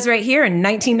 well, it says right here in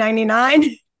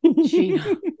 1999.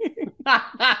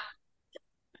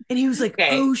 And he was like,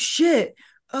 oh shit,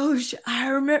 I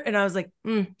remember. And I was like,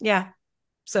 yeah,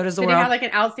 so does the world. Did he have like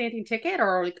an outstanding ticket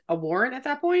or like a warrant at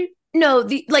that point? No,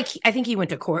 I think he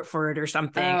went to court for it or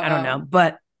something. I don't know.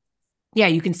 But yeah,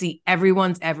 you can see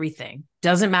everyone's everything.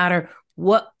 Doesn't matter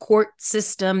what court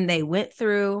system they went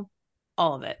through,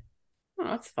 all of it. Oh,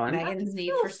 that's fun. Megan's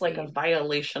need for like a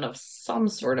violation of some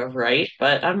sort of right,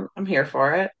 but I'm here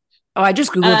for it. Oh, I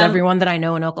just Googled everyone that I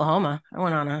know in Oklahoma. I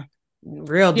went on a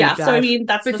real deep dive. So I mean,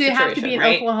 that's but do it have to be in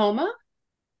Oklahoma?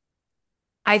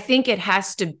 I think it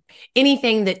has to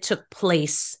anything that took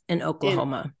place in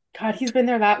Oklahoma. God, he's been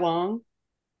there that long.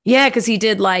 Yeah, because he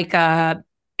did like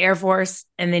Air Force,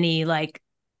 and then he like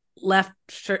left,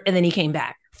 and then he came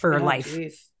back for life.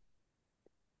 Geez.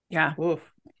 Yeah, oof.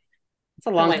 It's a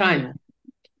long time.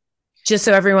 Just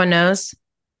so everyone knows,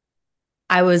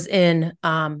 I was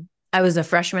a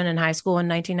freshman in high school in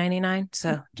 1999.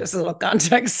 So just a little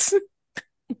context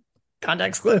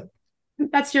clue.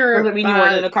 That's your. I mean, you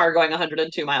weren't in a car going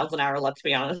 102 miles an hour. Let's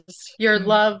be honest. Your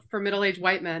love for middle-aged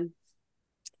white men.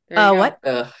 What?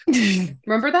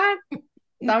 Remember that?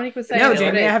 Dominique was saying. No,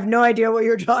 Jamie, I have no idea what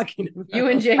you're talking about. You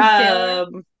and James Taylor.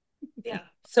 Yeah.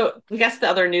 So I guess the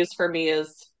other news for me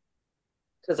is,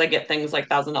 because I get things like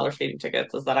 $1,000 speeding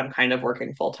tickets, is that I'm kind of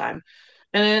working full time,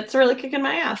 and it's really kicking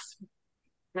my ass.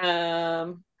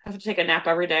 I have to take a nap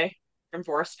every day from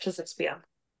 4 to 6 p.m.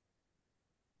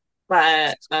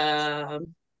 But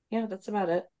yeah, that's about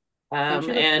it. Don't you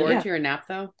look And forward yeah, to your nap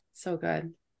though? So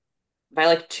good. by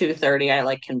like 2:30, I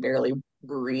like can barely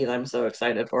breathe. I'm so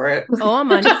excited for it. Oh,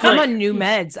 Just I'm like on new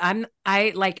meds.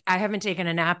 I haven't taken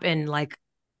a nap in like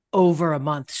over a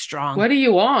month strong. What are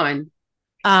you on?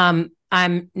 I'm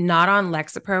not on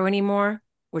Lexapro anymore,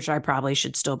 which I probably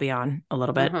should still be on a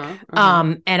little bit. Uh-huh.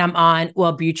 Uh-huh. And I'm on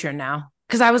Wellbutrin now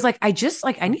because I was like, I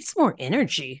need some more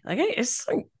energy. Like it's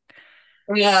like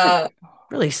yeah,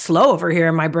 really slow over here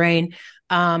in my brain.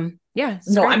 Yeah, it's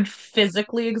no, great. I'm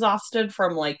physically exhausted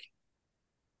from like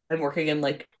I'm working in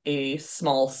like a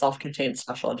small self-contained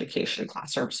special education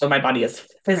classroom. So my body is Right.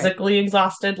 physically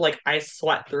exhausted. Like I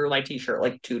sweat through my t-shirt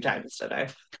like 2 times today.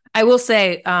 I will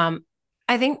say,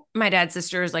 I think my dad's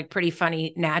sister is like pretty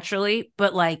funny naturally,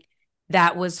 but like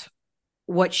that was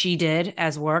what she did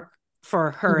as work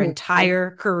for her Mhm.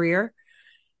 entire career.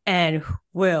 And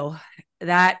will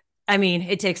that, I mean,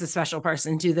 it takes a special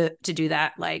person to do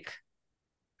that like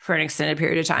for an extended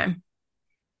period of time.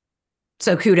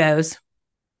 So kudos.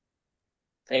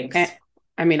 Eh, Thanks.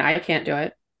 I mean, I can't do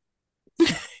it.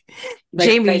 Like,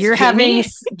 Jamie, Guys, you're having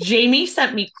Jamie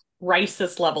sent me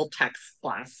crisis level text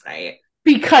last night.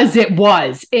 because it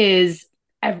oh It's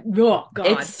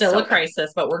God, still so a bad.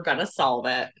 crisis, but we're gonna solve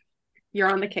it.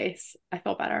 You're on the case. I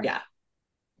feel better. Yeah.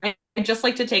 I'd just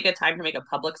like to take a time to make a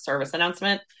public service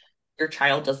announcement. Your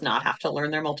child does not have to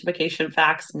learn their multiplication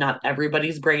facts. Not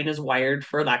everybody's brain is wired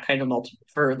for that kind of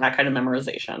for that kind of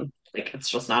memorization. Like it's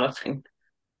just not a thing.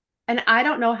 And I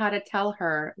don't know how to tell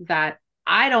her that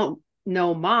I don't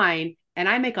know mine and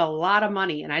I make a lot of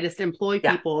money and I just employ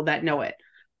Yeah. people that know it.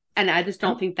 And I just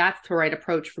don't Nope. think that's the right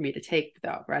approach for me to take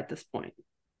though, right at this point.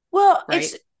 well,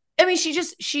 Right. I mean,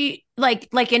 she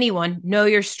like anyone, know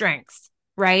your strengths,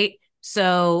 right?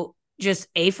 So just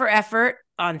A for effort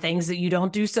on things that you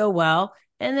don't do so well.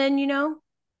 And then,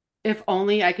 If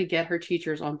only I could get her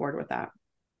teachers on board with that.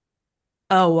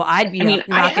 oh, well, I'd I be mean,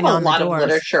 I have knocking a on the lot of doors.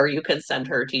 literature you could send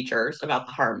her teachers about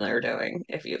the harm they're doing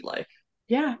if you'd like.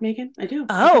 Yeah, Megan, I do.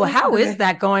 I could Oh, how definitely. is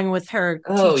that going with her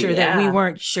Oh teacher that we yeah.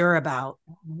 weren't sure about?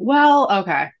 Well,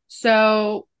 okay.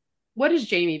 So what has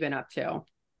Jamie been up to?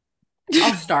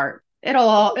 I'll start. It'll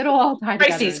all tie together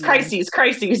Crises, in the end. crises,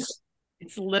 crises.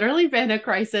 It's literally been a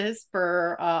crisis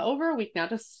for over a week now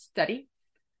to study.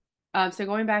 So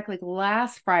going back like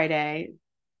last Friday,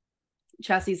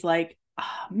 Chelsea's like, oh,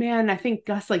 man, I think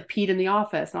Gus like peed in the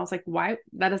office. And I was like, why?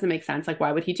 That doesn't make sense. Like,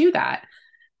 why would he do that?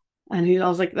 I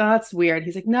was like, oh, that's weird.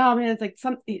 He's like, no, man, it's like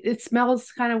it smells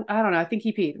kind of, I don't know. I think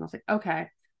he peed. And I was like, okay.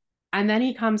 And then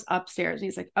he comes upstairs and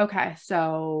he's like, okay,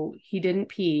 so he didn't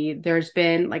pee. There's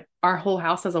been like our whole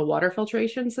house has a water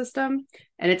filtration system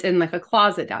and it's in like a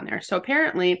closet down there. So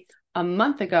apparently a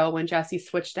month ago when Jesse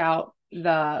switched out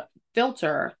the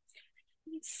filter,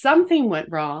 something went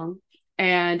wrong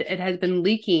and it has been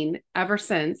leaking ever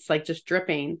since, like just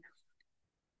dripping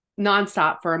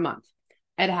nonstop for a month.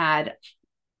 It had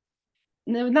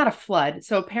not a flood.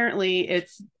 So apparently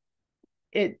it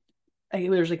like,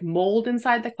 there's like mold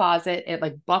inside the closet. It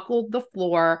like buckled the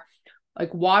floor,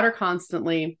 like water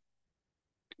constantly,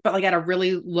 but like at a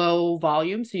really low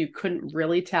volume. So you couldn't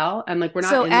really tell. And like we're not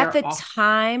So in at there the off.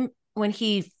 time when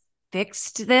he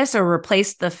fixed this or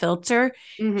replaced the filter,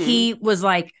 Mm-hmm. he was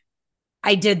like,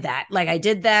 I did that. Like I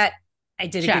did that. I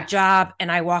did a good Check. job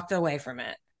and I walked away from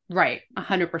it. Right.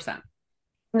 100%.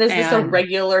 And is this a And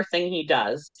regular thing he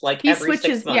does, like he every six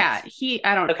switches. Yeah. months?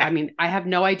 I Okay. mean, I have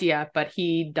no idea, but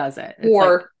he does it. It's like,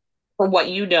 Or for what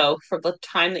you know, for the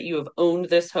time that you have owned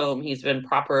this home, he's been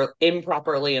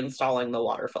improperly installing the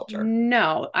water filter.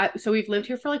 no. So we've lived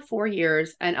here for like 4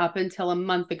 years. And up until a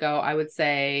month ago, I would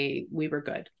say we were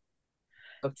good.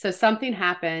 Okay. So something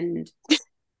happened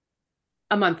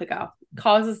a month ago,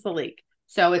 causes the leak.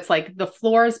 So it's like the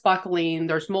floor is buckling,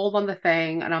 there's mold on the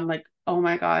thing. And I'm like, oh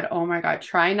my God,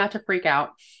 trying not to freak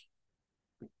out.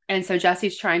 And so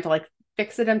Jesse's trying to like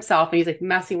fix it himself and he's like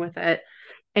messing with it.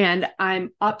 And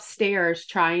I'm upstairs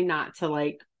trying not to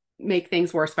like make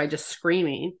things worse by just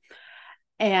screaming.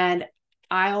 And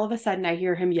all of a sudden I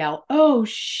hear him yell, oh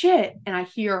shit. And I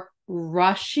hear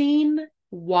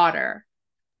water,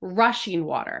 rushing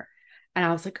water. And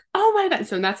I was like, oh my God.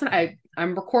 So that's when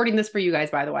I'm recording this for you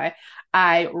guys, by the way.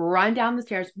 I run down the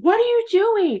stairs. What are you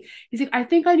doing? He's like, I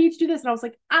think I need to do this. And I was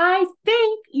like, I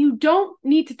think you don't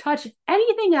need to touch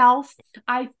anything else.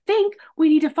 I think we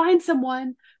need to find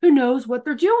someone who knows what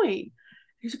they're doing.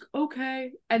 He's like,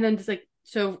 okay. And then just like,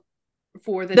 so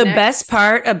for The best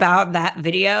part about that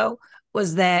video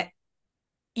was that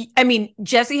I mean,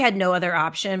 Jesse had no other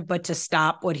option but to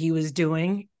stop what he was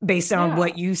doing based on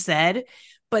what you said.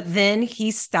 But then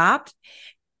he stopped,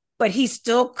 but he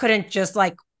still couldn't just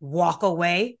like walk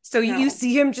away. So you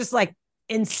see him just like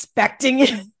inspecting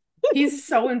it. He's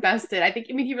so invested. I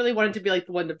mean, he really wanted to be like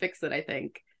the one to fix it, I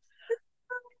think.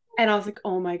 And I was like,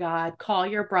 oh my God, call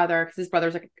your brother. Because his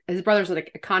brother's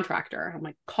like a contractor. I'm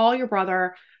like, call your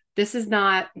brother. This is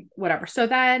not whatever. So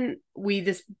then we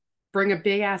just bring a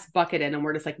big ass bucket in and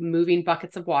we're just like moving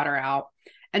buckets of water out.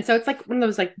 And so it's like one of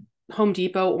those like Home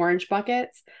Depot orange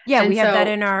buckets. Yeah, and we have that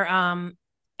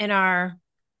in our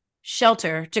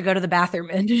shelter to go to the bathroom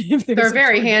in. They're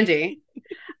very handy.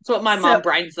 That's what my mom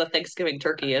brines the Thanksgiving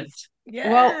turkey in.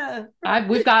 Yeah. Well,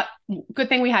 we've got, good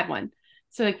thing we had one.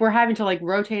 So like we're having to like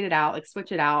rotate it out, like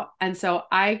switch it out. And so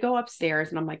I go upstairs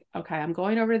and I'm like, okay, I'm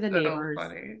going over to the neighbors.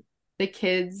 Funny. The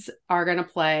kids are going to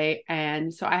play.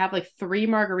 And so I have like 3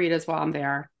 margaritas while I'm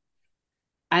there.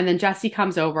 And then Jesse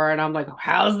comes over and I'm like,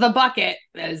 how's the bucket?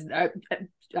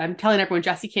 I'm telling everyone,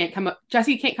 Jesse can't come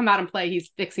out and play.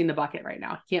 He's fixing the bucket right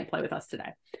now. He can't play with us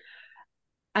today.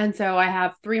 And so I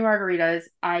have 3 margaritas.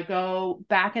 I go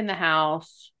back in the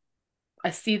house. I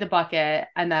see the bucket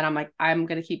and then I'm like, I'm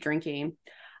going to keep drinking.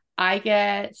 I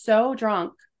get so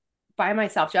drunk by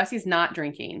myself. Jesse's not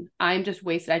drinking. I'm just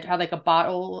wasted. I had like a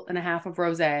bottle and a half of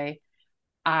rosé.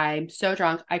 I'm so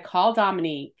drunk. I call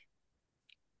Dominique.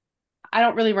 I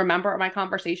don't really remember my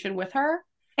conversation with her.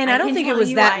 And I don't think it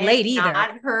was that late either. I have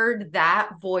not heard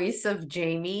that voice of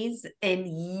Jamie's in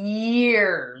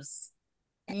years.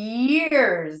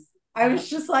 I was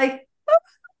just like,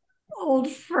 old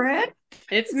friend.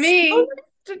 It's me. So nice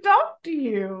to talk to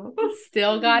you.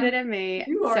 Still got it in me.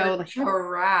 You are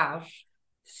trash.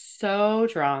 So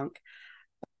drunk.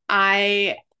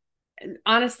 I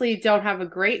honestly don't have a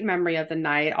great memory of the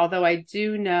night, although I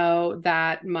do know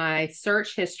that my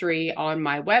search history on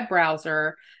my web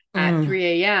browser at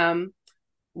 3 a.m.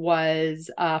 was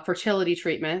fertility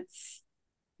treatments.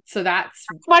 So that's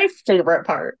my favorite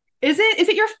part. Is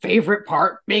it your favorite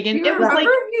part, Megan? You remember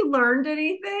if you learned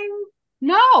anything?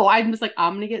 No, I was like,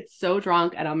 I'm gonna get so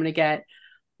drunk and I'm gonna get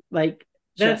like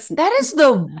that is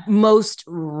the most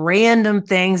random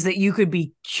things that you could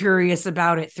be curious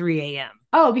about at 3 a.m.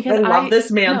 Oh, because I love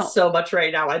this man so much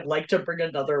right now. I'd like to bring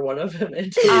another one of him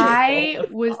into I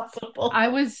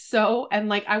was so, and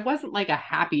like I wasn't like a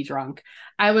happy drunk.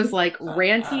 I was like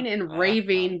ranting and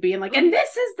raving, being like, and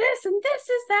this is this and this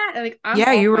is that. And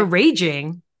like you were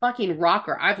raging. Fucking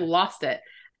rocker. I've lost it.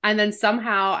 And then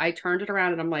somehow I turned it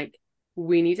around and I'm like,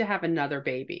 we need to have another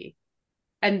baby.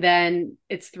 And then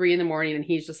it's 3 a.m. and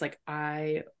he's just like,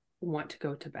 I want to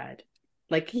go to bed.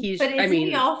 Like he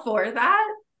all for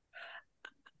that?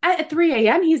 At 3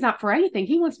 a.m. he's not for anything.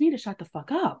 He wants me to shut the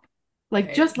fuck up.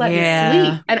 Like just let me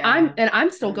sleep. And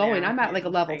I'm still going. I'm at like a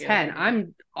level 10.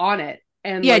 I'm on it.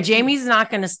 And Jamie's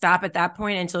not going to stop at that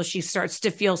point until she starts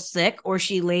to feel sick or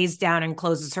she lays down and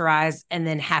closes her eyes and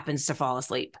then happens to fall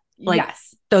asleep. Like,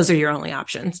 yes, those are your only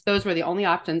options. Those were the only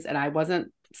options. And I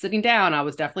wasn't sitting down. I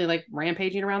was definitely like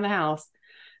rampaging around the house.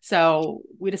 So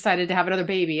we decided to have another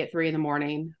baby at 3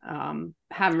 a.m.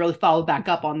 Haven't really followed back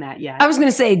up on that yet. I was going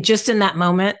to say just in that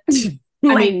moment. I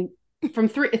mean, from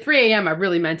 3 a.m. I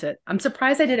really meant it. I'm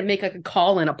surprised I didn't make like a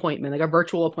call-in appointment, like a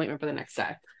virtual appointment for the next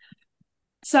day.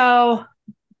 So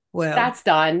that's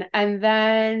done. And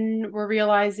then we're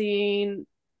realizing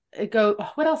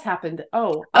what else happened?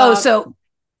 So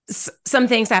some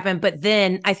things happened, but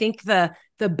then I think the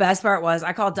best part was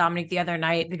I called Dominique the other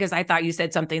night because I thought you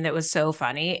said something that was so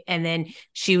funny. And then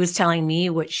she was telling me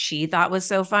what she thought was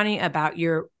so funny about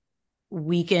your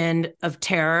weekend of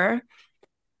terror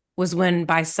was when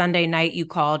by Sunday night you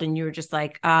called and you were just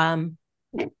like,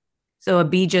 so a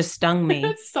bee just stung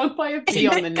me. Stung by a bee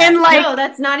on the neck. And like, no,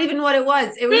 that's not even what it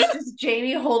was. It was just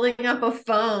Jamie holding up a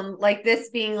phone like this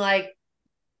being like,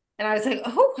 and I was like,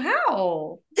 oh,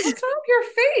 wow, what's wrong with your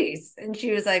face? And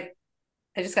she was like,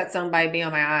 I just got stung by a bee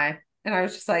on my eye. And I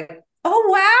was just like,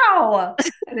 oh, wow.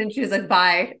 And then she was like,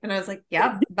 bye. And I was like,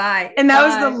 yep, bye. And that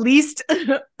was the least.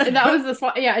 And that was this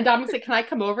one. Yeah. And Dominic's like, can I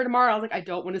come over tomorrow? I was like, I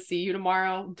don't want to see you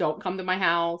tomorrow. Don't come to my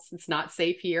house. It's not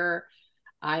safe here.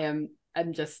 I'm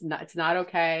just not, it's not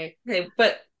okay. Okay.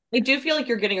 But I do feel like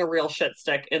you're getting a real shit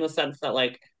stick in the sense that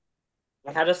like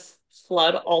I had a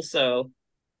flood also.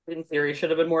 In theory,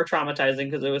 should have been more traumatizing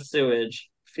because it was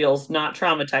sewage. Feels not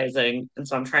traumatizing. And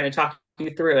so I'm trying to talk you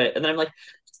through it. And then I'm like,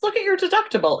 just look at your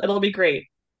deductible. It'll be great.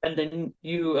 And then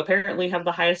you apparently have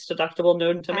the highest deductible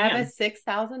known to man. I have a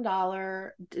 $6,000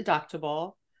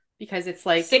 deductible because it's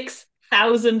like $6,000.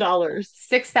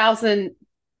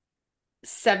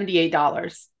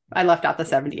 $6,078. I left out the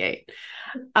 78.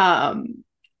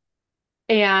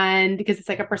 And because it's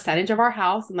like a percentage of our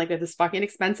house, and like we have this fucking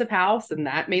expensive house, and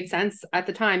that made sense at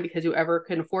the time because whoever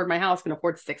can afford my house can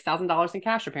afford $6,000 in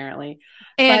cash, apparently.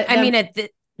 And But I mean, at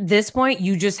this point,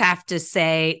 you just have to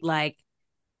say, like,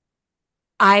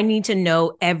 I need to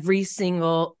know every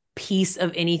single piece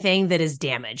of anything that is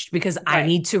damaged because I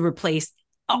need to replace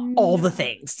all the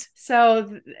things.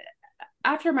 So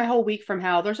after my whole week from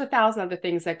hell, there's 1,000 other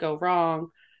things that go wrong.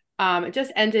 It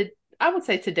just ended. I would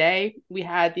say today we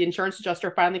had the insurance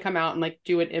adjuster finally come out and like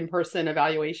do an in-person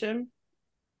evaluation.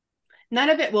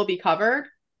 None of it will be covered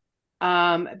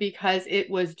because it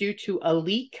was due to a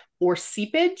leak or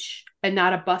seepage and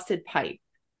not a busted pipe.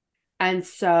 And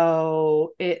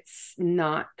so it's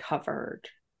not covered.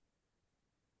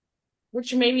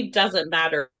 Which maybe doesn't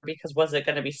matter because was it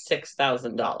going to be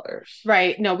 $6,000?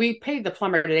 Right. No, we paid the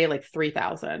plumber today like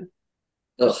 $3,000.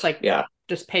 Just like, yeah,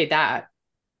 just pay that.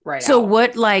 Right. So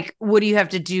what do you have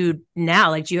to do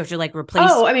now? Like, do you have to like replace?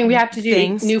 Oh, I mean, we have to do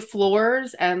things? new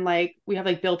floors and like we have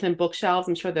like built-in bookshelves.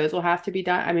 I'm sure those will have to be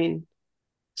done. I mean,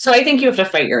 so I think you have to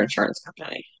fight your insurance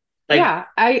company. Like, yeah,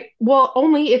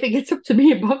 only if it gets up to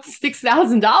me above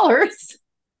 $6,000.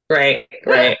 Right.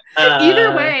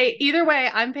 Either way,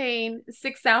 I'm paying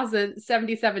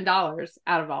 $6,077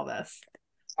 out of all this.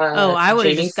 I would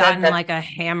have Jamie just gotten that, like a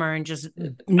hammer and just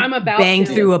I'm about bang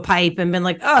to. through a pipe and been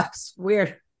like, oh, it's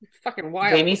weird. It's fucking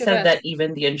wild. Jamie said that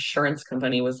even the insurance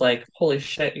company was like, holy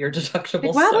shit, your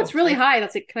deductible. Like, wow, it's really high.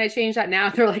 That's like, can I change that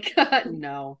now? They're like,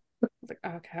 no. I was like,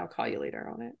 okay, I'll call you later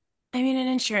on it. I mean, and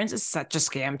insurance is such a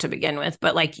scam to begin with,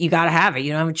 but like you got to have it.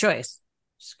 You don't have a choice.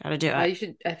 Just got to do it. You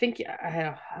should. I think.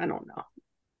 I don't know.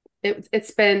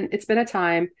 It's been a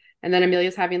time, and then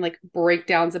Amelia's having like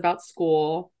breakdowns about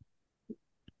school.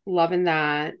 Loving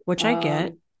that, which I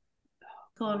get.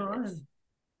 Going on.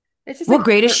 It's just what like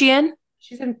grade is she in?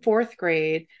 She's in 4th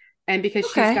grade, and because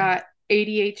she's got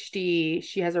ADHD,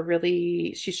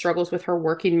 she struggles with her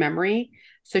working memory,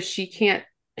 so she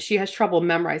has trouble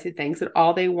memorizing things, and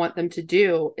all they want them to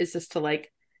do is just to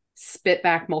like spit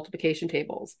back multiplication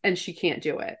tables, and she can't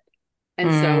do it.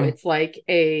 And so it's like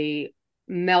a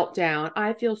meltdown.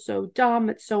 I feel so dumb.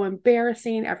 It's so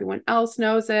embarrassing. Everyone else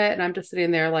knows it. And I'm just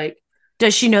sitting there like,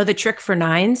 does she know the trick for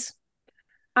 9s?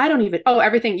 I don't even,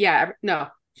 everything. Yeah. No,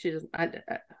 she doesn't.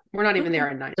 We're not even there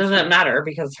in 9s. Doesn't matter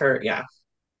because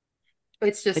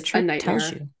it's just a nightmare.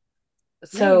 Tells you.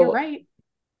 So no, you're right.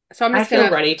 So I feel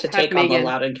ready to take on the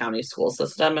Loudoun County school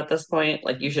system at this point.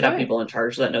 Like you should have people in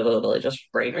charge that know the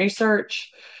just brain research.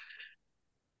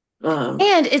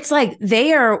 And it's like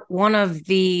they are one of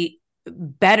the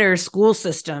better school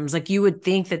systems. Like you would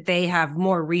think that they have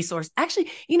more resource.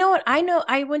 Actually, you know what? I know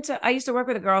I used to work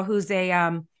with a girl who's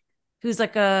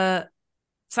like a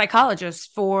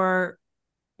psychologist for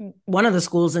one of the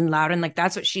schools in Loudoun. Like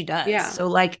that's what she does. Yeah. So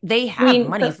like they have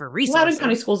money for resources. Loudoun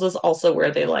County Schools is also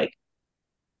where they like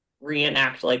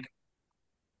reenact like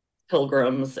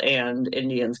pilgrims and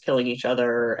Indians killing each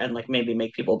other and like maybe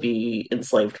make people be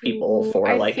enslaved people for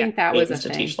I think that was to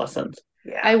teach lessons.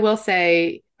 Yeah. I will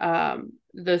say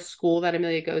the school that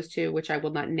Amelia goes to, which I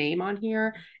will not name on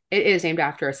here, it is named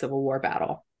after a Civil War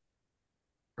battle.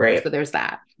 Great. So there's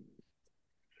that.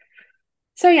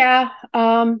 So yeah,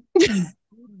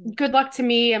 good luck to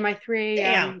me and my 3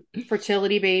 a.m.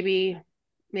 fertility baby.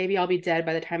 Maybe I'll be dead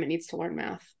by the time it needs to learn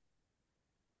math.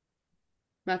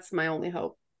 That's my only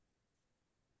hope.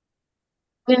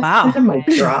 Wow.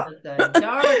 Drop. The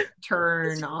dark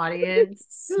turn,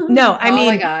 audience. No,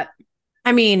 I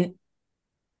mean,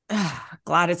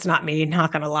 glad it's not me,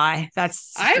 not gonna lie.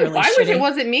 That's I wish it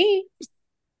wasn't me.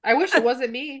 I wish it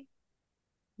wasn't me.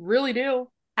 Really do.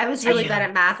 I was really bad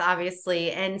at math,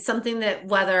 obviously. And something that,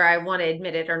 whether I want to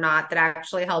admit it or not, that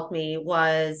actually helped me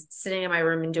was sitting in my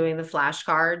room and doing the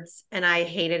flashcards. And I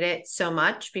hated it so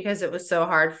much because it was so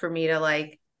hard for me to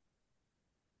like,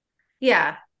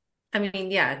 for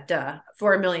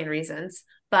a million reasons.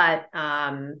 But,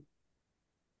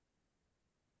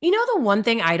 you know, the one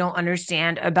thing I don't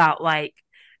understand about like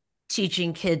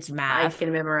teaching kids math. I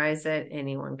can memorize it.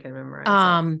 Anyone can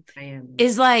memorize it.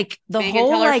 Is like the Megan,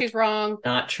 whole tell her like she's wrong.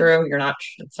 Not true.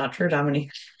 It's not true,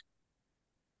 Dominique.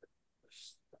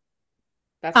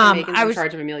 That's why Megan's in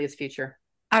charge of Amelia's future.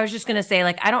 I was just gonna say,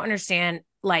 like, I don't understand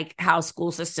like how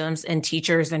school systems and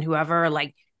teachers and whoever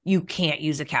like you can't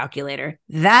use a calculator.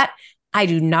 That I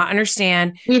do not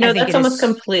understand. You know, that's almost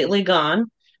completely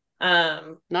gone.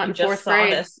 Not in 4th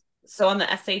grade. So on the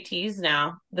SATs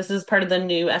now, this is part of the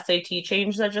new SAT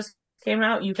change that just came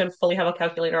out. You can fully have a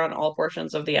calculator on all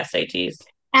portions of the SATs.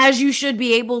 As you should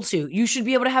be able to. You should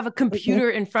be able to have a computer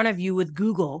in front of you with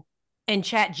Google and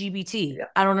Chat GPT. Yeah.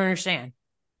 I don't understand.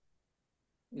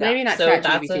 Maybe not Chat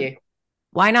GPT.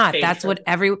 Why not? Paid That's for.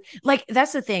 what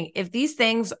that's the thing. If these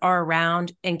things are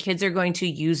around and kids are going to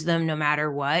use them no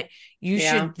matter what, you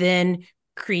should then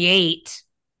create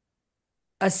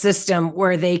a system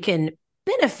where they can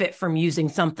benefit from using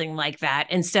something like that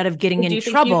instead of getting in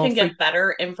trouble. Do you can get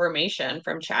better information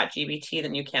from ChatGPT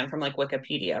than you can from like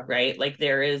Wikipedia, right? Like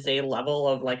there is a level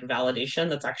of like validation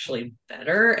that's actually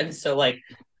better. And so like,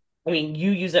 I mean,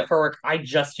 you use it for work. I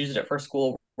just used it for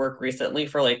school work recently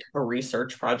for like a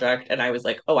research project. And I was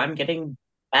like, oh, I'm getting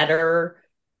better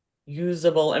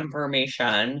usable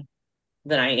information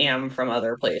than I am from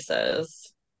other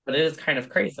places. But it is kind of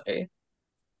crazy.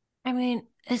 I mean,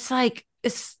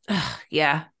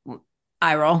 yeah,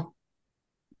 eye roll.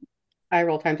 Eye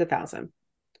roll times 1,000.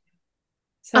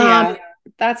 So yeah,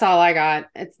 that's all I got.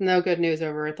 It's no good news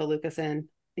over at the Lucas Inn,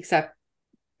 except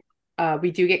we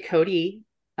do get Cody.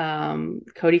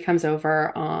 Cody comes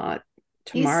over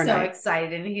tomorrow night. He's so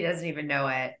excited. He doesn't even know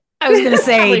it. I was going to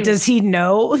say, does he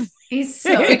know? He's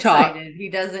so excited. He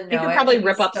doesn't know. He can probably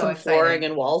rip up some flooring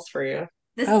and walls for you.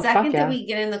 The second that we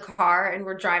get in the car and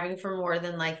we're driving for more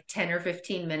than like 10 or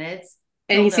 15 minutes.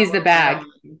 And he sees the bag.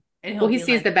 And he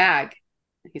sees the bag.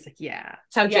 He's like, yeah.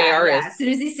 That's how JR is. As soon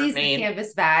as he sees the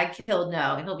canvas bag, he'll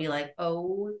know. And he'll be like,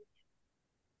 oh,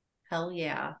 hell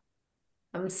yeah.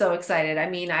 I'm so excited. I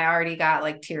mean, I already got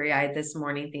like teary-eyed this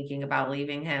morning thinking about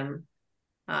leaving him.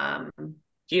 Do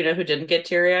you know who didn't get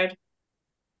teary-eyed?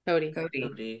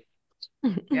 Cody.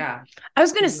 Yeah. I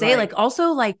was going to say, like,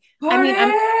 also, like, I mean,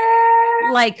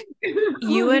 I'm like,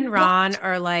 you and Ron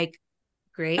are like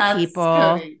great people,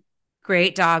 Cody.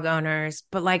 Great dog owners,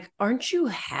 but like, aren't you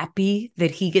happy that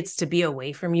he gets to be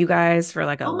away from you guys for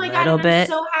like a little bit? I'm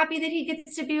so happy that he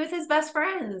gets to be with his best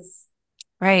friends.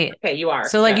 Right. Okay, you are.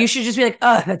 So like, you should just be like,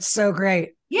 oh, that's so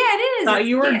great. Yeah, it is. Thought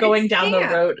you were going down the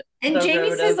road. And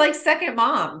Jamie's his like second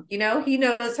mom. You know, he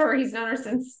knows her. He's known her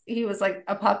since he was like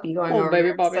a puppy going over baby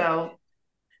there. Bobby. So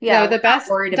yeah, no, the best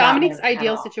Dominique's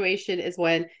ideal situation is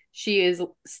when she is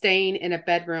staying in a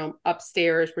bedroom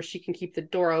upstairs where she can keep the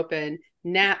door open,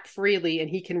 nap freely, and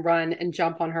he can run and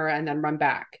jump on her and then run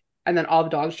back. And then all the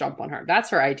dogs jump on her.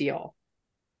 That's her ideal.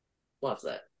 Loves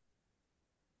it.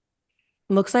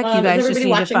 Looks like you guys just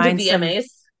need to find some.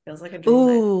 Feels like a dream.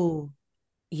 Ooh,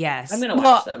 yes. I'm gonna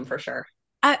watch them for sure.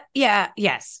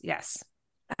 Yes.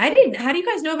 I didn't. How do you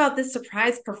guys know about this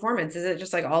surprise performance? Is it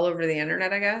just like all over the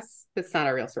internet? I guess it's not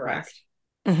a real surprise.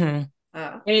 Mm-hmm.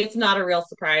 Oh. It's not a real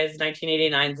surprise.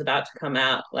 1989 is about to come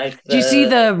out. Like, do you see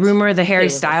the rumor, the Harry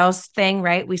Styles thing?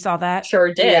 Right, we saw that.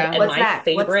 Sure did. Yeah. And What's that?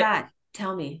 What's that?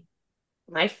 Tell me.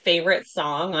 My favorite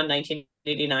song on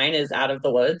 1989 is "Out of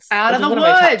the Woods." Out of the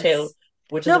Woods.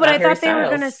 Which no, is but I Harry thought they were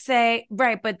gonna say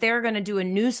right, but they were gonna do a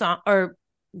new song or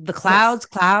the clouds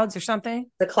or something.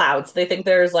 The Clouds. They think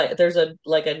there's a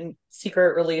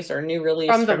secret release or new release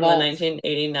from the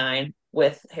 1989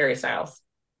 with Harry Styles.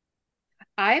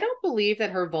 I don't believe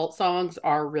that her vault songs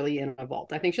are really in a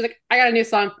vault. I think she's like, I got a new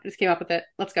song, just came up with it.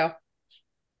 Let's go.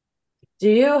 Do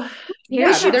you?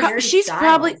 Yeah, she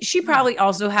probably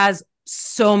also has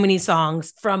so many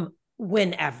songs from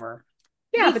whenever.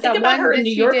 Yeah, but think about her in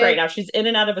New York right now. She's in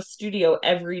and out of a studio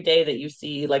every day that you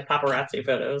see like paparazzi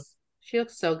photos. She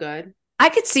looks so good. I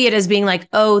could see it as being like,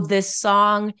 oh, this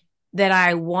song that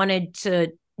I wanted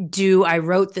to do, I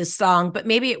wrote this song, but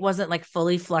maybe it wasn't like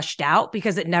fully flushed out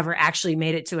because it never actually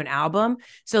made it to an album.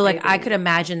 So like, I could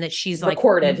imagine that she's like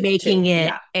making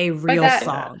it a real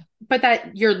song. But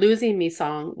that You're Losing Me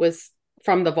song was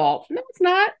from the vault. No, it's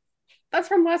not. That's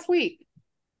from last week.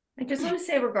 I just want to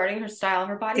say regarding her style,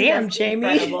 her body is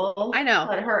incredible. I know.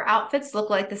 But her outfits look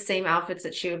like the same outfits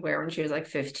that she would wear when she was like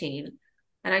 15.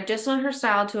 And I just want her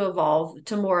style to evolve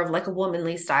to more of like a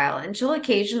womanly style. And she'll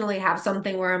occasionally have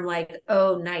something where I'm like,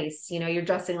 oh, nice. You know, you're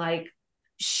dressing like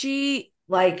she's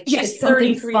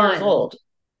 33 years old.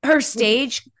 Her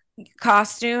stage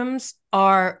costumes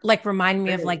are like remind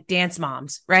me of like Dance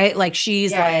Moms, right? Like she's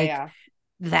that.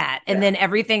 And then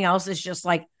everything else is just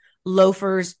like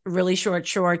loafers, really short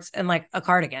shorts, and like a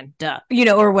cardigan,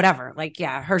 or whatever. Like,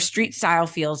 her street style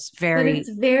feels very. But it's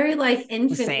very like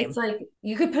infant. It's like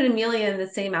you could put Amelia in the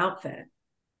same outfit.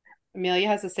 Amelia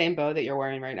has the same bow that you're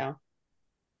wearing right now.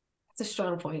 That's a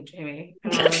strong point, Jamie.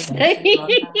 Because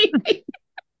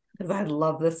I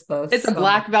love this bow. It's a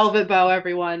black velvet bow,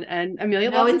 everyone, and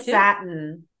Amelia loves it too. It's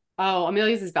satin. Oh,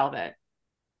 Amelia's is velvet.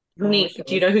 Neat.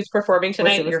 Do you know who's performing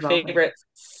tonight? Your favorite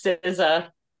SZA.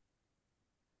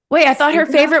 Wait, I thought her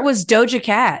favorite was Doja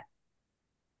Cat.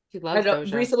 She loves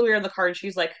Doja. Recently we were in the car and she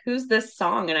was like, who's this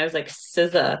song? And I was like,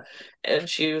 SZA. And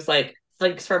she was like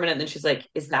for a minute, and then she's like,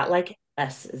 is that like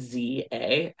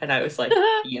SZA. And I was like,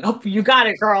 yep, you got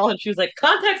it, girl. And she was like,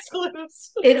 context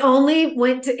clues. It only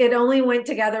went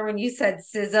together when you said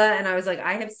SZA, and I was like,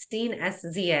 I have seen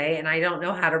SZA, and I don't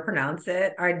know how to pronounce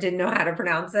it, or I didn't know how to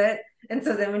pronounce it. And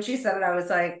so then when she said it, I was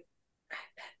like,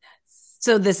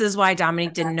 so this is why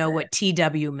Dominique didn't know what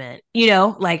TW meant, you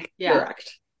know, like. Yeah.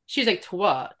 Correct. She's like,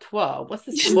 twa. What's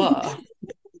this twa?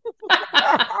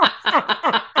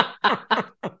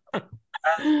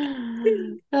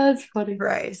 That's funny.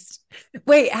 Christ.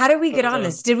 Wait, how did we get on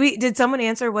this? Did someone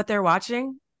answer what they're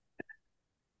watching?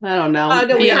 I don't know.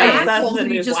 No, we VMAs. asked him if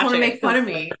he You was just want to watching make it, fun of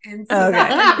 'cause- me. And so Okay.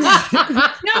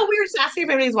 No, we were just asking if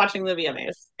anybody's watching the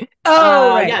VMAs.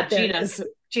 Oh, right. Yeah, There it Gina. is.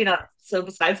 Gina. So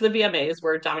besides the VMAs,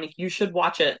 where Dominique, you should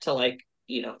watch it to like,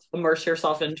 you know, immerse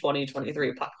yourself in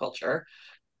 2023 pop culture.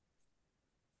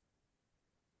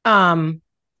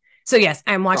 So yes,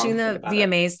 I'm watching Wrong thing the about it.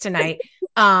 VMAs tonight.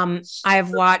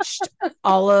 I've watched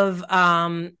all of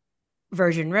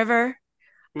Virgin River.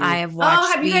 I have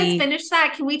watched have you guys finished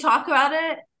that? Can we talk about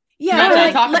it? Yeah, Not we're to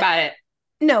like, talk about it.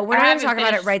 No, we're I not going to haven't talk about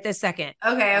it finished- right this second.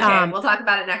 Okay. We'll talk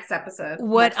about it next episode.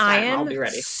 What Next time, I I'll am be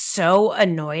ready. so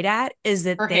annoyed at is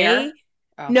that Her they hair?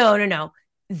 Oh. no.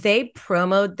 They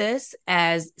promoted this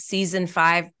as season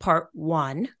 5, part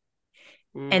 1.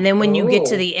 And then when you get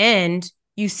to the end,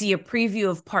 you see a preview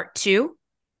of part 2.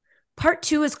 Part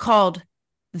 2 is called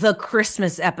The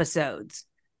Christmas Episodes.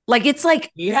 Like, it's like,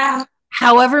 yeah,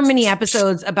 however many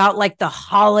episodes about like the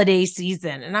holiday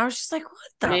season. And I was just like, what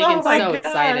the? Megan's so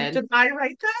excited. Did I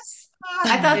write this?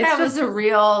 I thought It's that just- was a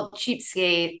real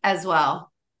cheapskate as well.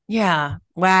 Yeah,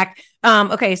 whack.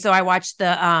 Okay, so I watched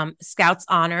the Scouts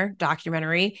Honor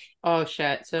documentary. Oh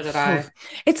shit, so did I.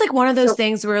 It's like one of those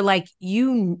things where like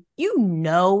you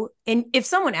know, and if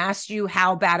someone asked you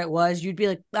how bad it was, you'd be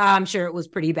like, I'm sure it was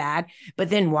pretty bad. But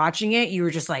then watching it, you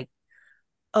were just like,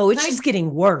 oh, it's just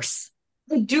getting worse.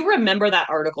 I do remember that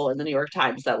article in the New York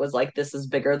Times that was like, this is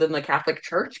bigger than the Catholic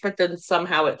Church, but then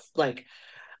somehow it's like,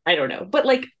 I don't know. But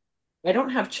like, I don't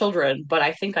have children, but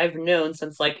I think I've known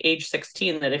since like age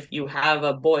 16 that if you have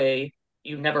a boy,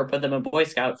 you never put them in Boy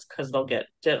Scouts because they'll get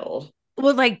diddled.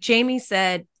 Well, like Jamie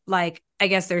said, like, I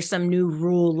guess there's some new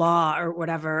rule law or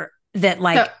whatever that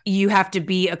like you have to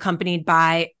be accompanied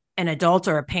by an adult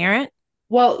or a parent.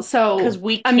 Well, so Because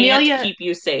we can't keep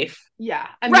you safe. Yeah.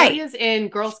 Amelia's in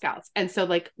Girl Scouts. And so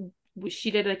like she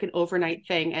did like an overnight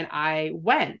thing and I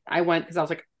went because I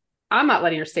was like, I'm not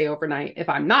letting her stay overnight if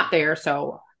I'm not there.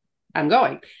 So I'm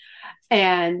going.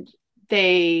 And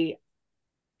the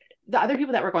other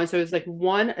people that were going, so it was like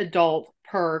one adult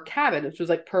per cabin, which was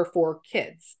like per 4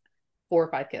 or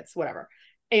 5 kids, whatever.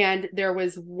 And there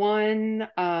was one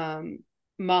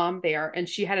mom there and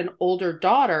she had an older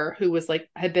daughter who was like,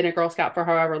 had been a Girl Scout for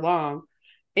however long.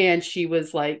 And she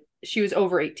was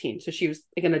over 18. So she was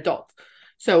like an adult.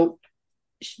 So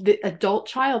the adult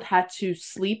child had to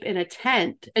sleep in a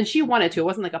tent and she wanted to, it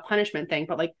wasn't like a punishment thing,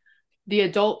 but like the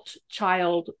adult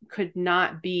child could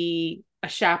not be a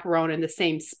chaperone in the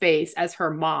same space as her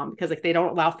mom because like they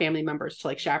don't allow family members to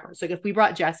like chaperone. So like, if we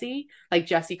brought Jesse, like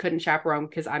Jesse couldn't chaperone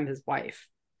because I'm his wife.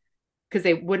 Because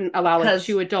they wouldn't allow like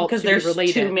 2 adults to be related. Because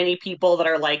there's too many people that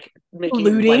are like making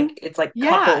looting. like it's like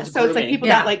Yeah, couples so it's like grooming. people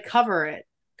that like cover it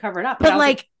up. But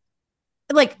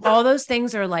like all those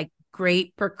things are like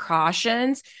great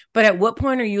precautions. But at what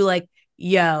point are you like,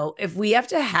 yo, if we have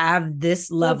to have this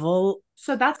level?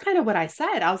 So that's kind of what I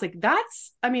said. I was like,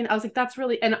 that's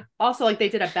really, and also like they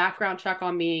did a background check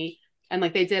on me and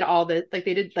like they did all the, like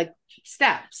they did like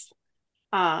steps.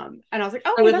 And I was like,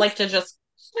 oh, I would like to just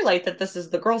highlight that this is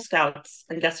the Girl Scouts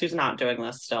and guess who's not doing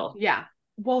this still. Yeah.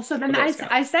 Well, so then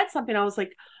I said something. I was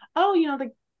like, oh, you know,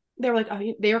 like they were like,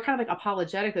 oh, they were kind of like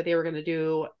apologetic that they were going to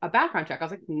do a background check. I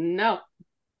was like, no,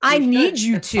 I need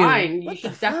you it's to. fine. You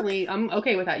should definitely, I'm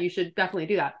okay with that. You should definitely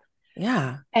do that.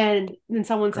 Yeah. And then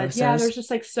someone said, yeah, there's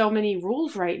just like so many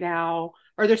rules right now,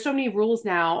 or there's so many rules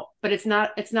now, but it's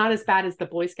not as bad as the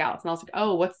Boy Scouts. And I was like,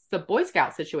 oh, what's the Boy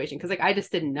Scout situation? Because like I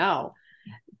just didn't know.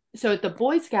 So at the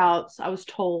Boy Scouts, I was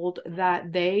told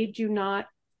that they do not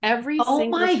every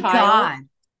single child. God.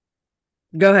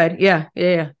 Go ahead.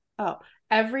 Yeah. Oh,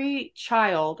 every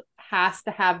child has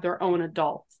to have their own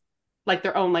adults, like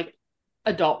their own like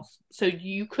adults. So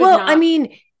you could not. I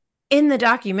mean, in the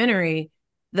documentary,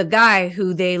 the guy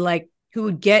who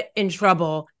would get in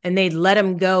trouble and they'd let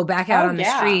him go back out on the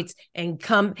streets and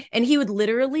come, and he would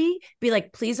literally be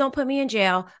like, please don't put me in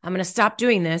jail. I'm going to stop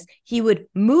doing this. He would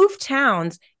move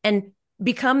towns and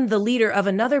become the leader of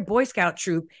another Boy Scout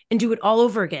troop and do it all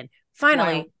over again.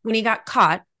 Finally, when he got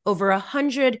caught, over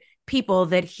 100 people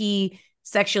that he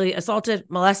sexually assaulted,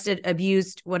 molested,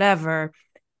 abused, whatever,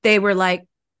 they were like,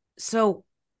 so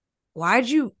why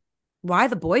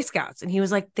the Boy Scouts? And he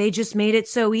was like, they just made it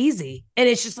so easy. And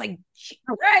it's just like,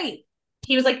 right.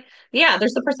 He was like, yeah,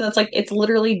 there's the person that's like, it's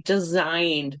literally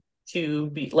designed to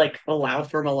be like allow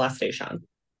for molestation.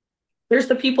 There's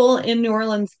the people in New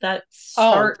Orleans that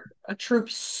start a troop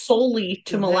solely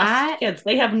to molest kids.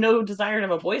 They have no desire to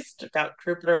have a Boy Scout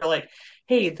troop. They're like,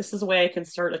 hey, this is a way I can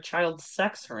start a child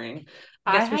sex ring.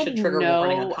 I guess we should trigger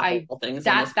warning a couple things.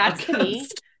 That to me,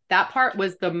 that part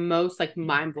was the most like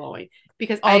mind blowing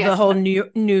because the whole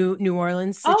New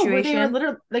Orleans situation. Where they were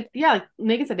literally like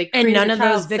Megan said, they and none of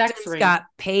those victims got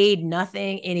paid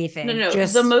nothing, anything. No.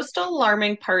 Just the most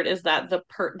alarming part is that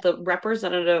the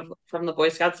representative from the Boy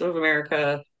Scouts of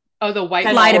America, the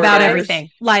white lied about everything.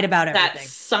 That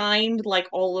signed like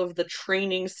all of the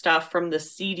training stuff from the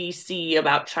CDC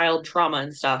about child trauma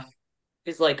and stuff.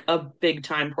 Is like a big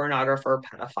time pornographer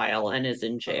pedophile and is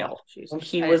in jail. And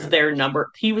he was their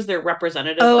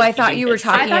representative. Oh, I thought you were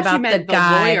talking about the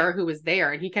guy, lawyer who was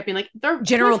there, and he kept being like, "Their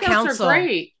general counsel,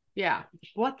 great." Yeah,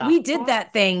 what the? We did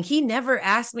that thing. He never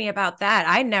asked me about that.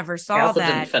 I never saw that. I also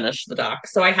didn't finish the doc,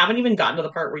 so I haven't even gotten to the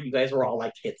part where you guys were all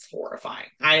like, "It's horrifying."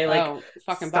 I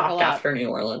stopped after New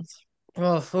Orleans.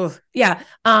 Yeah.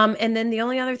 And then the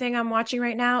only other thing I'm watching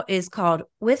right now is called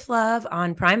With Love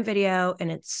on Prime Video, and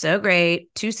it's so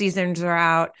great. 2 seasons are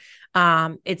out.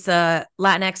 It's a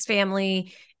Latinx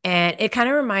family, and it kind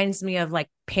of reminds me of like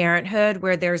Parenthood,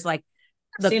 where there's like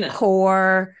the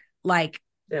core like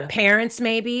parents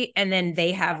maybe, and then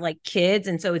they have like kids,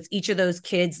 and so it's each of those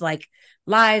kids like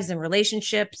lives and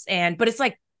relationships, but it's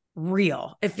like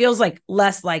real. It feels like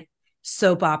less like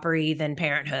soap opera-y than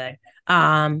Parenthood.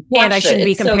 And I shouldn't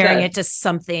be comparing it to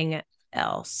something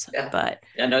else. Yeah. But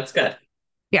no, it's good.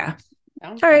 Yeah.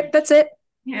 All right, that's it.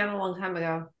 Yeah, a long time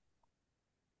ago.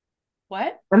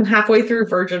 What? I'm halfway through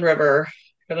Virgin River.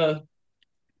 Gonna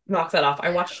knock that off.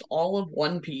 I watched all of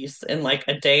One Piece in like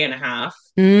a day and a half.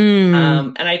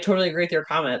 And I totally agree with your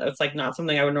comment. It's like not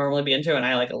something I would normally be into, and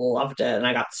I like loved it, and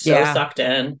I got so sucked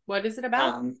in. What is it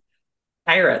about?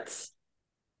 Pirates.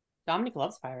 Dominic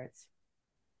loves pirates.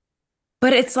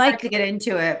 But it's like to get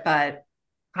into it, but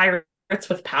pirates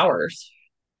with powers.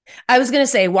 I was gonna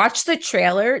say, watch the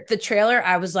trailer. The trailer,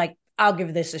 I was like, I'll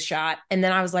give this a shot, and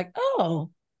then I was like, oh,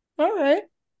 all right,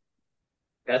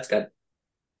 that's good.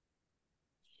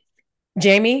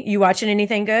 Jamie, you watching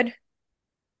anything good?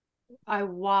 I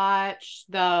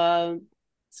watched the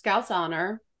Scouts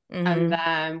Honor, and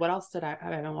then what else have I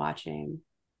been watching?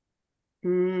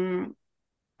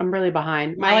 I'm really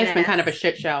behind. My life's been kind of a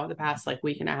shit show the past like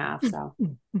week and a half. So,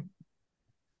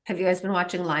 have you guys been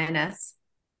watching Lioness?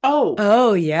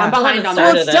 Oh yeah, I'm behind on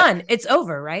that. that. It's done. It's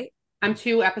over, right? I'm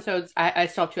 2 episodes. I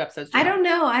still have 2 episodes. I don't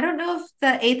know. I don't know if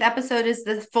the 8th episode is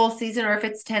the full season or if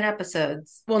it's 10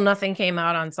 episodes. Well, nothing came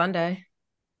out on Sunday.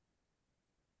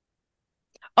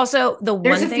 Also,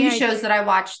 there's a few shows that I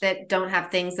watch that don't have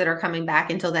things that are coming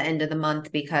back until the end of the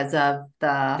month because of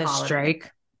the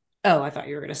strike. Oh, I thought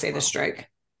you were going to say the strike.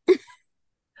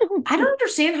 I don't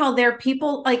understand how there are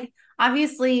people like,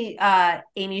 obviously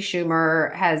Amy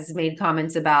Schumer has made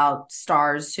comments about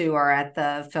stars who are at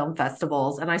the film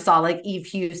festivals. And I saw like Eve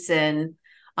Hewson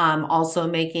also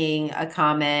making a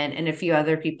comment, and a few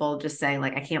other people just saying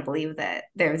like, I can't believe that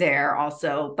they're there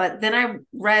also. But then I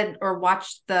read or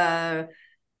watched the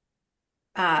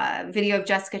video of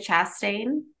Jessica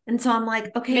Chastain. And so I'm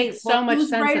like, okay, makes so much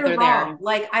sense right that they're there.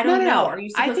 Like, I don't know. Are you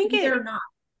supposed to be there or not?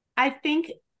 I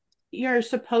think you're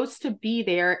supposed to be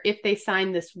there if they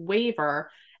sign this waiver.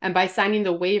 And by signing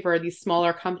the waiver, these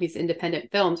smaller companies,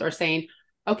 independent films are saying,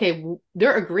 okay,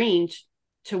 they're agreeing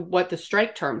to what the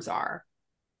strike terms are.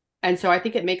 And so I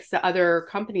think it makes the other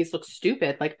companies look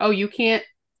stupid. Like, oh, you can't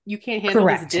handle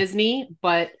this Disney,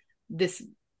 but these.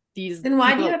 Then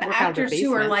why do you have actors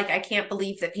who are like, I can't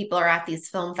believe that people are at these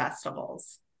film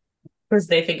festivals? Because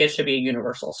they think it should be a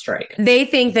universal strike. They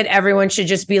think that everyone should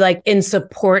just be like in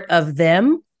support of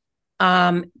them.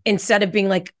 Instead of being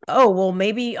like, oh, well,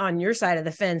 maybe on your side of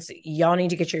the fence, y'all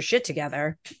need to get your shit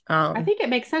together. I think it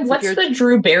makes sense. What's the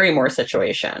Drew Barrymore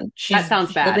situation? That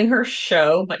sounds bad. Building her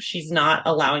show, but she's not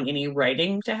allowing any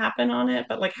writing to happen on it.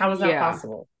 But like, how is that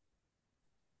possible?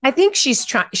 I think she's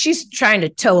trying to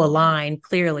toe a line,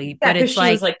 clearly, but it's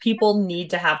like people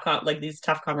need to have these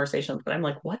tough conversations. But I'm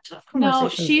like, what tough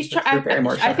conversations?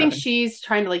 No, I think she's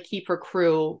trying to like keep her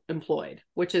crew employed,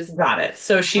 which is got it.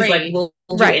 So she's great. Like, we'll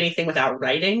do anything without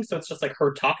writing. So it's just like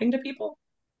her talking to people,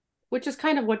 which is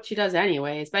kind of what she does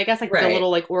anyways. But I guess like the little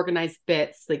like organized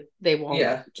bits, like they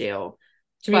won't do.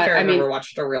 To be fair, I've never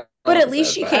watched a real. But at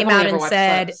least she came out and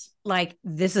said, like,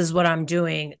 this is what I'm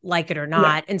doing, like it or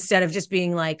not, instead of just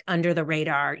being like under the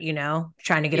radar,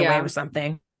 trying to get away with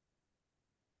something.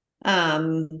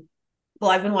 Um,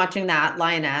 well, I've been watching that,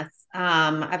 Lioness.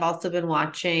 I've also been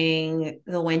watching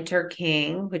The Winter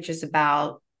King, which is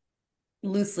about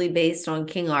loosely based on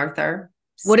King Arthur.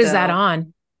 What is that So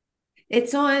on?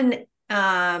 it's on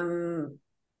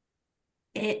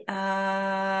it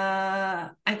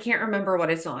I can't remember what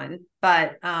it's on,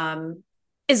 but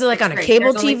Is it like it's on a great.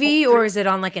 cable There's only TV or is it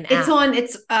on like an app?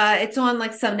 it's on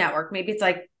like some network. Maybe it's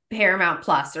like Paramount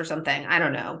Plus or something. I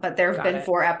don't know. But there have Got been it.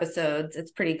 4 episodes.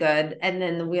 It's pretty good. And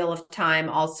then The Wheel of Time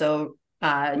also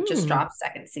just dropped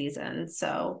second season.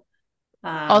 So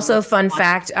Also, fun watch.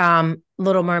 fact,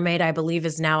 Little Mermaid, I believe,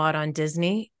 is now out on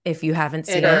Disney. If you haven't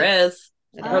seen Sure it. is.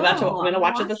 It We're about is. to. Oh, I'm going to I'm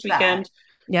watch gonna it this watch that. weekend.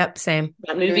 Yep, same.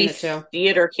 That Doing movie it too.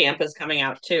 Theater Camp is coming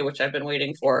out too, which I've been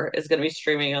waiting for. Is going to be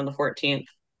streaming on the 14th.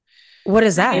 What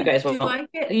is You that? guys Do won't. I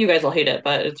get You guys will hate it,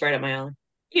 but it's right up my alley.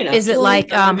 You know, Is it just well,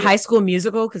 like a movie. High School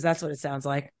Musical? Because that's what it sounds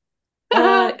like.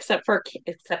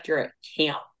 Except you're at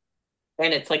camp,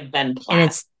 and it's like Ben And Platt.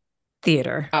 it's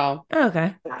theater. Oh,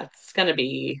 Okay. Yeah, it's going to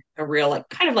be a real like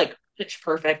kind of like Pitch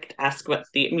Perfect. Ask what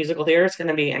the musical theater is going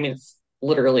to be. I mean, it's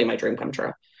literally my dream come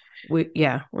true.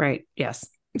 Yeah, right. Yes.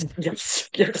 Yes,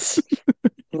 yes.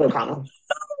 No comment.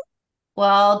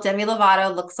 well, Demi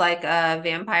Lovato looks like a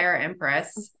vampire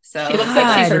empress. So She looks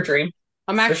like she's her God. dream.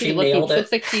 I'm So actually she looking. nailed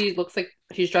it. She looks like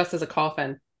she's dressed as a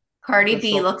coffin. Cardi For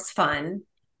B sure. looks fun.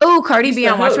 Oh, Cardi She's B the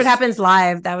on Watch What host. Happens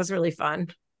Live. That was really fun.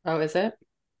 Oh, is it?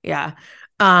 Yeah.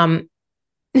 Um,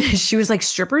 she was like,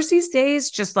 strippers these days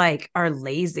just like are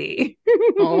lazy.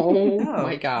 Oh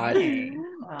my God. Okay.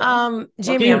 Well,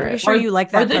 Jamie, Looking I'm for pretty it. sure you like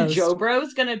Are that the post. Joe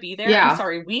Bros gonna be there? Yeah. I'm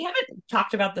sorry, we haven't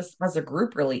talked about this as a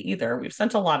group really either. We've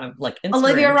sent a lot of like Instagram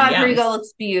Olivia DMs, Rodrigo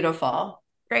looks beautiful.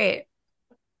 Great.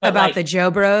 but About like the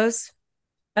Joe Bros.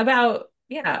 about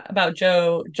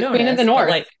Joe The Queen of the Jonas, but North.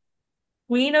 like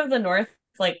Queen of the North,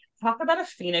 like talk about a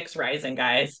phoenix rising,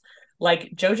 guys.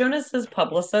 Like Joe Jonas's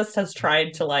publicist has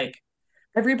tried to like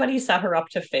everybody set her up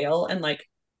to fail, and like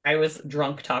I was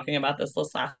drunk talking about this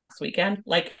last weekend.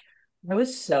 Like I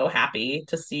was so happy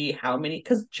to see how many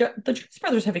because the Jonas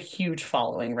Brothers have a huge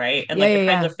following, right? And Yeah, like yeah, the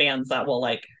kinds yeah. of fans that will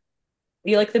like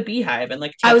be like the beehive and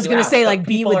like I take was you gonna out. say But like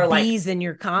be people are with like, bees in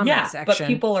your comment yeah, but section.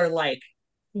 people are like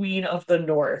Queen of the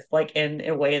North, like in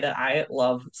a way that I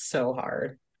love so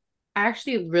hard. I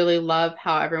actually really love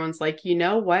how everyone's like, you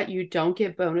know what? You don't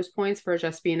get bonus points for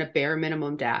just being a bare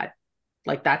minimum dad.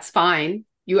 Like, that's fine.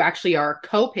 You actually are a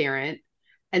co-parent.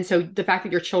 And so the fact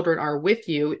that your children are with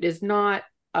you is not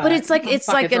But it's like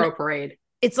fucking throw a parade.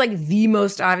 it's like the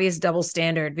most obvious double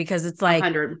standard because it's like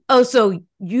 100. oh, so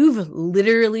you've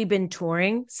literally been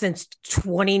touring since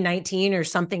 2019 or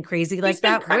something crazy She's like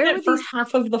been that. Where were pregnant for these?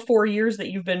 half of the 4 years that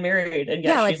you've been married, and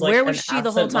yet Yeah, like she's like where an was she the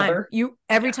whole absent time? mother. You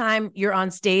every Yeah. time you're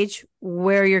on stage,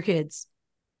 where are your kids?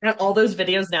 And all those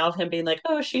videos now of him being like,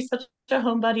 "Oh, she's such a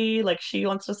homebody. Like she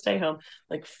wants to stay home."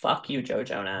 Like, fuck you, Joe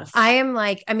Jonas. I am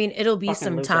like, I mean, it'll be Fucking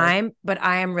some loser. time, but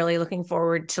I am really looking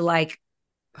forward to like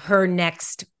her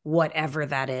next whatever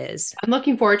that is. I'm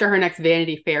looking forward to her next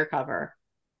Vanity Fair cover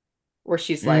where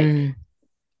she's like in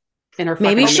her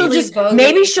Maybe fucking she'll amazing- just Vogue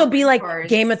maybe and she'll be like Cars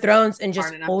Game of Thrones and just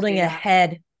aren't enough holding to a do that.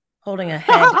 head, holding a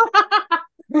head.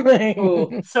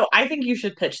 Ooh, so I think you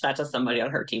should pitch that to somebody on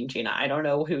her team, Gina. I don't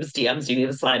know whose DMs you need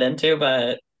to slide into,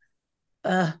 but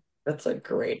that's a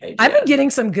great idea. I've been getting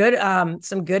some good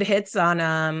hits on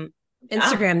Yeah.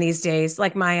 Instagram these days,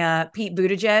 like my Pete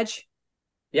Buttigieg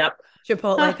Yep.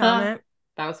 Chipotle comment.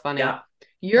 That was funny. Yeah.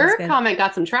 Your That's good. comment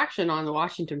got some traction on the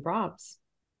Washington Probs.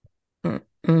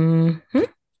 Mm-hmm.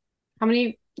 How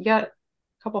many? You got a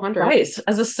couple hundred. Nice.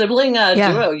 As a sibling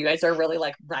Yeah. duo, you guys are really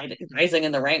like rising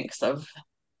in the ranks of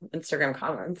Instagram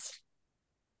comments.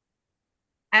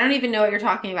 I don't even know what you're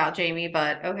talking about, Jamie,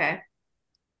 but okay.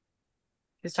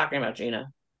 He's talking about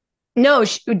Gina. No,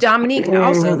 Dominique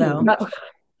also though.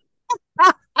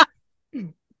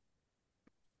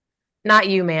 Not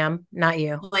you, ma'am. Not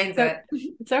you. Explains So- it.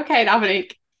 It's okay,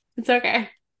 Dominique. It's okay.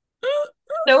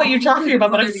 Know what you're talking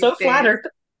about, but One I'm of so these days. flattered.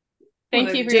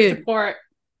 Thank you for your Dude. support.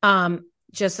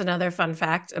 Just another fun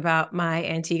fact about my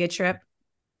Antigua trip.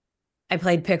 I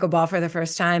played pickleball for the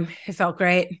first time. It felt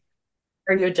great.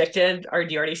 Are you addicted, or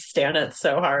do you already stand it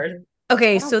so hard?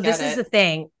 Okay, I don't so this get is it. the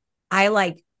thing. I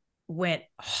like went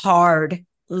hard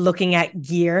looking at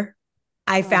gear.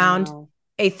 I found Oh,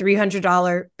 a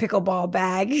 $300 pickleball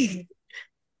bag,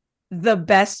 the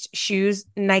best shoes,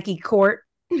 Nike Court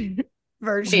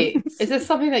version. wait, is this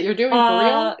something that you're doing for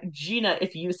real? Gina,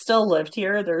 if you still lived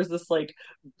here, there's this like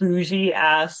bougie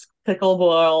ass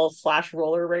pickleball /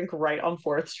 roller rink right on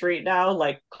 4th Street now,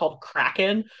 like called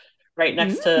Kraken, right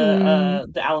next to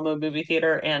the Alamo movie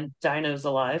theater and Dino's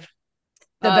Alive.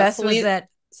 The best was Selena, that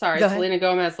sorry, Go ahead. Selena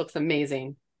Gomez looks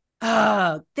amazing.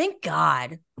 Oh, thank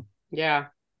God. Yeah.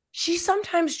 She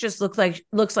sometimes just looks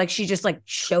like she just like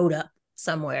showed up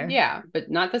somewhere. Yeah, but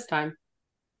not this time.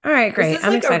 All right, great. This is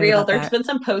I'm like a excited real, about there's that. been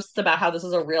some posts about how this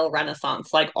is a real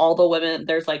renaissance. Like all the women,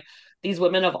 there's like these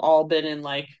women have all been in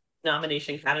like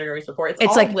nomination categories before. It's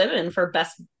It's all like women for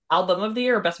best album of the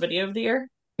year or best video of the year.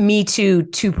 Me Too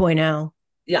 2.0.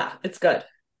 Yeah, it's good.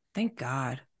 Thank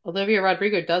God. Olivia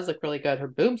Rodrigo does look really good. Her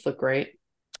boobs look great.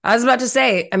 I was about to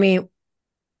say, I mean,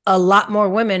 a lot more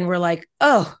women were like,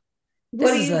 oh, What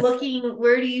this are is you a looking?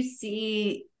 Where do you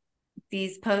see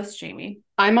these posts, Jamie?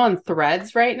 I'm on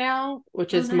Threads right now,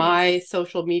 which Oh, is my nice.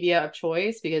 social media of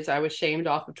choice because I was shamed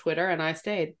off of Twitter and I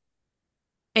stayed.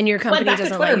 and your Went company back to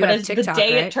doesn't let Twitter, you but have as the TikTok,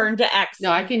 day it right? turned to X,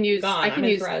 No, I can use gone. I can I'm in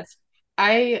use Threads.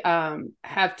 I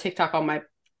have TikTok on my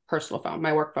personal phone,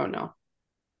 my work phone now.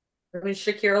 I mean,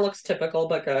 Shakira looks typical,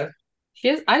 but good.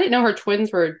 I didn't know her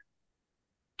twins were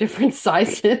different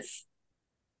sizes.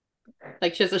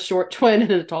 Like she has a short twin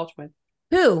and a tall twin.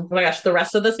 Who? Oh my gosh, the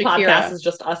rest of this podcast Shakira. is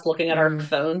just us looking at our Mm.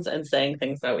 phones and saying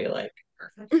things that we like.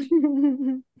 Perfect.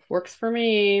 Works for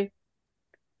me.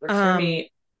 Works for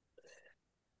me.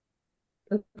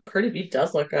 Cardi B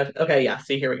does look good. Okay, yeah.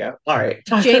 See, here we go. All right,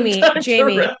 Jamie, time to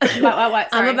Jamie, wrap. What?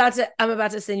 Sorry. I'm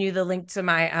about to send you the link to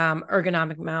my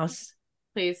ergonomic mouse.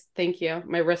 Please. Thank you.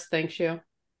 My wrist thanks you.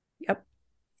 Yep.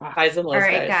 Highs and All lows,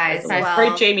 right, guys. Highs guys. and lows. Well, All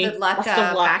right, Jamie. good luck Best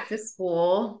of luck. back to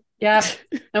school. Yep.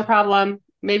 No problem.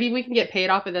 Maybe we can get paid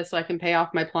off of this so I can pay off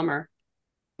my plumber.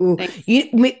 Ooh, Thanks.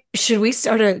 should we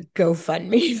start a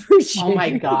GoFundMe for Oh my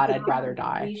Jamie? God, I'd rather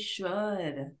die. We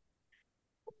should.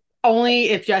 Only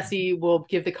if Jesse will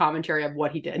give the commentary of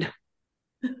what he did.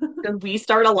 Can we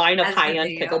start a line of As the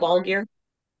high-end video. pickleball gear?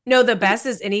 No, the best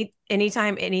is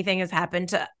anytime anything has happened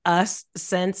to us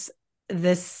since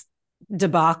this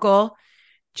debacle,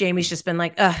 Jamie's just been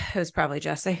like, it was probably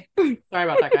Jesse. Sorry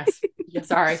about that, guys. Yeah,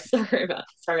 sorry. Sorry,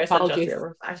 I said Apologies. Jesse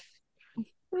over. Bye.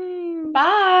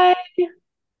 Bye.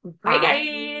 Bye,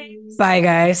 guys. Bye,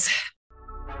 guys.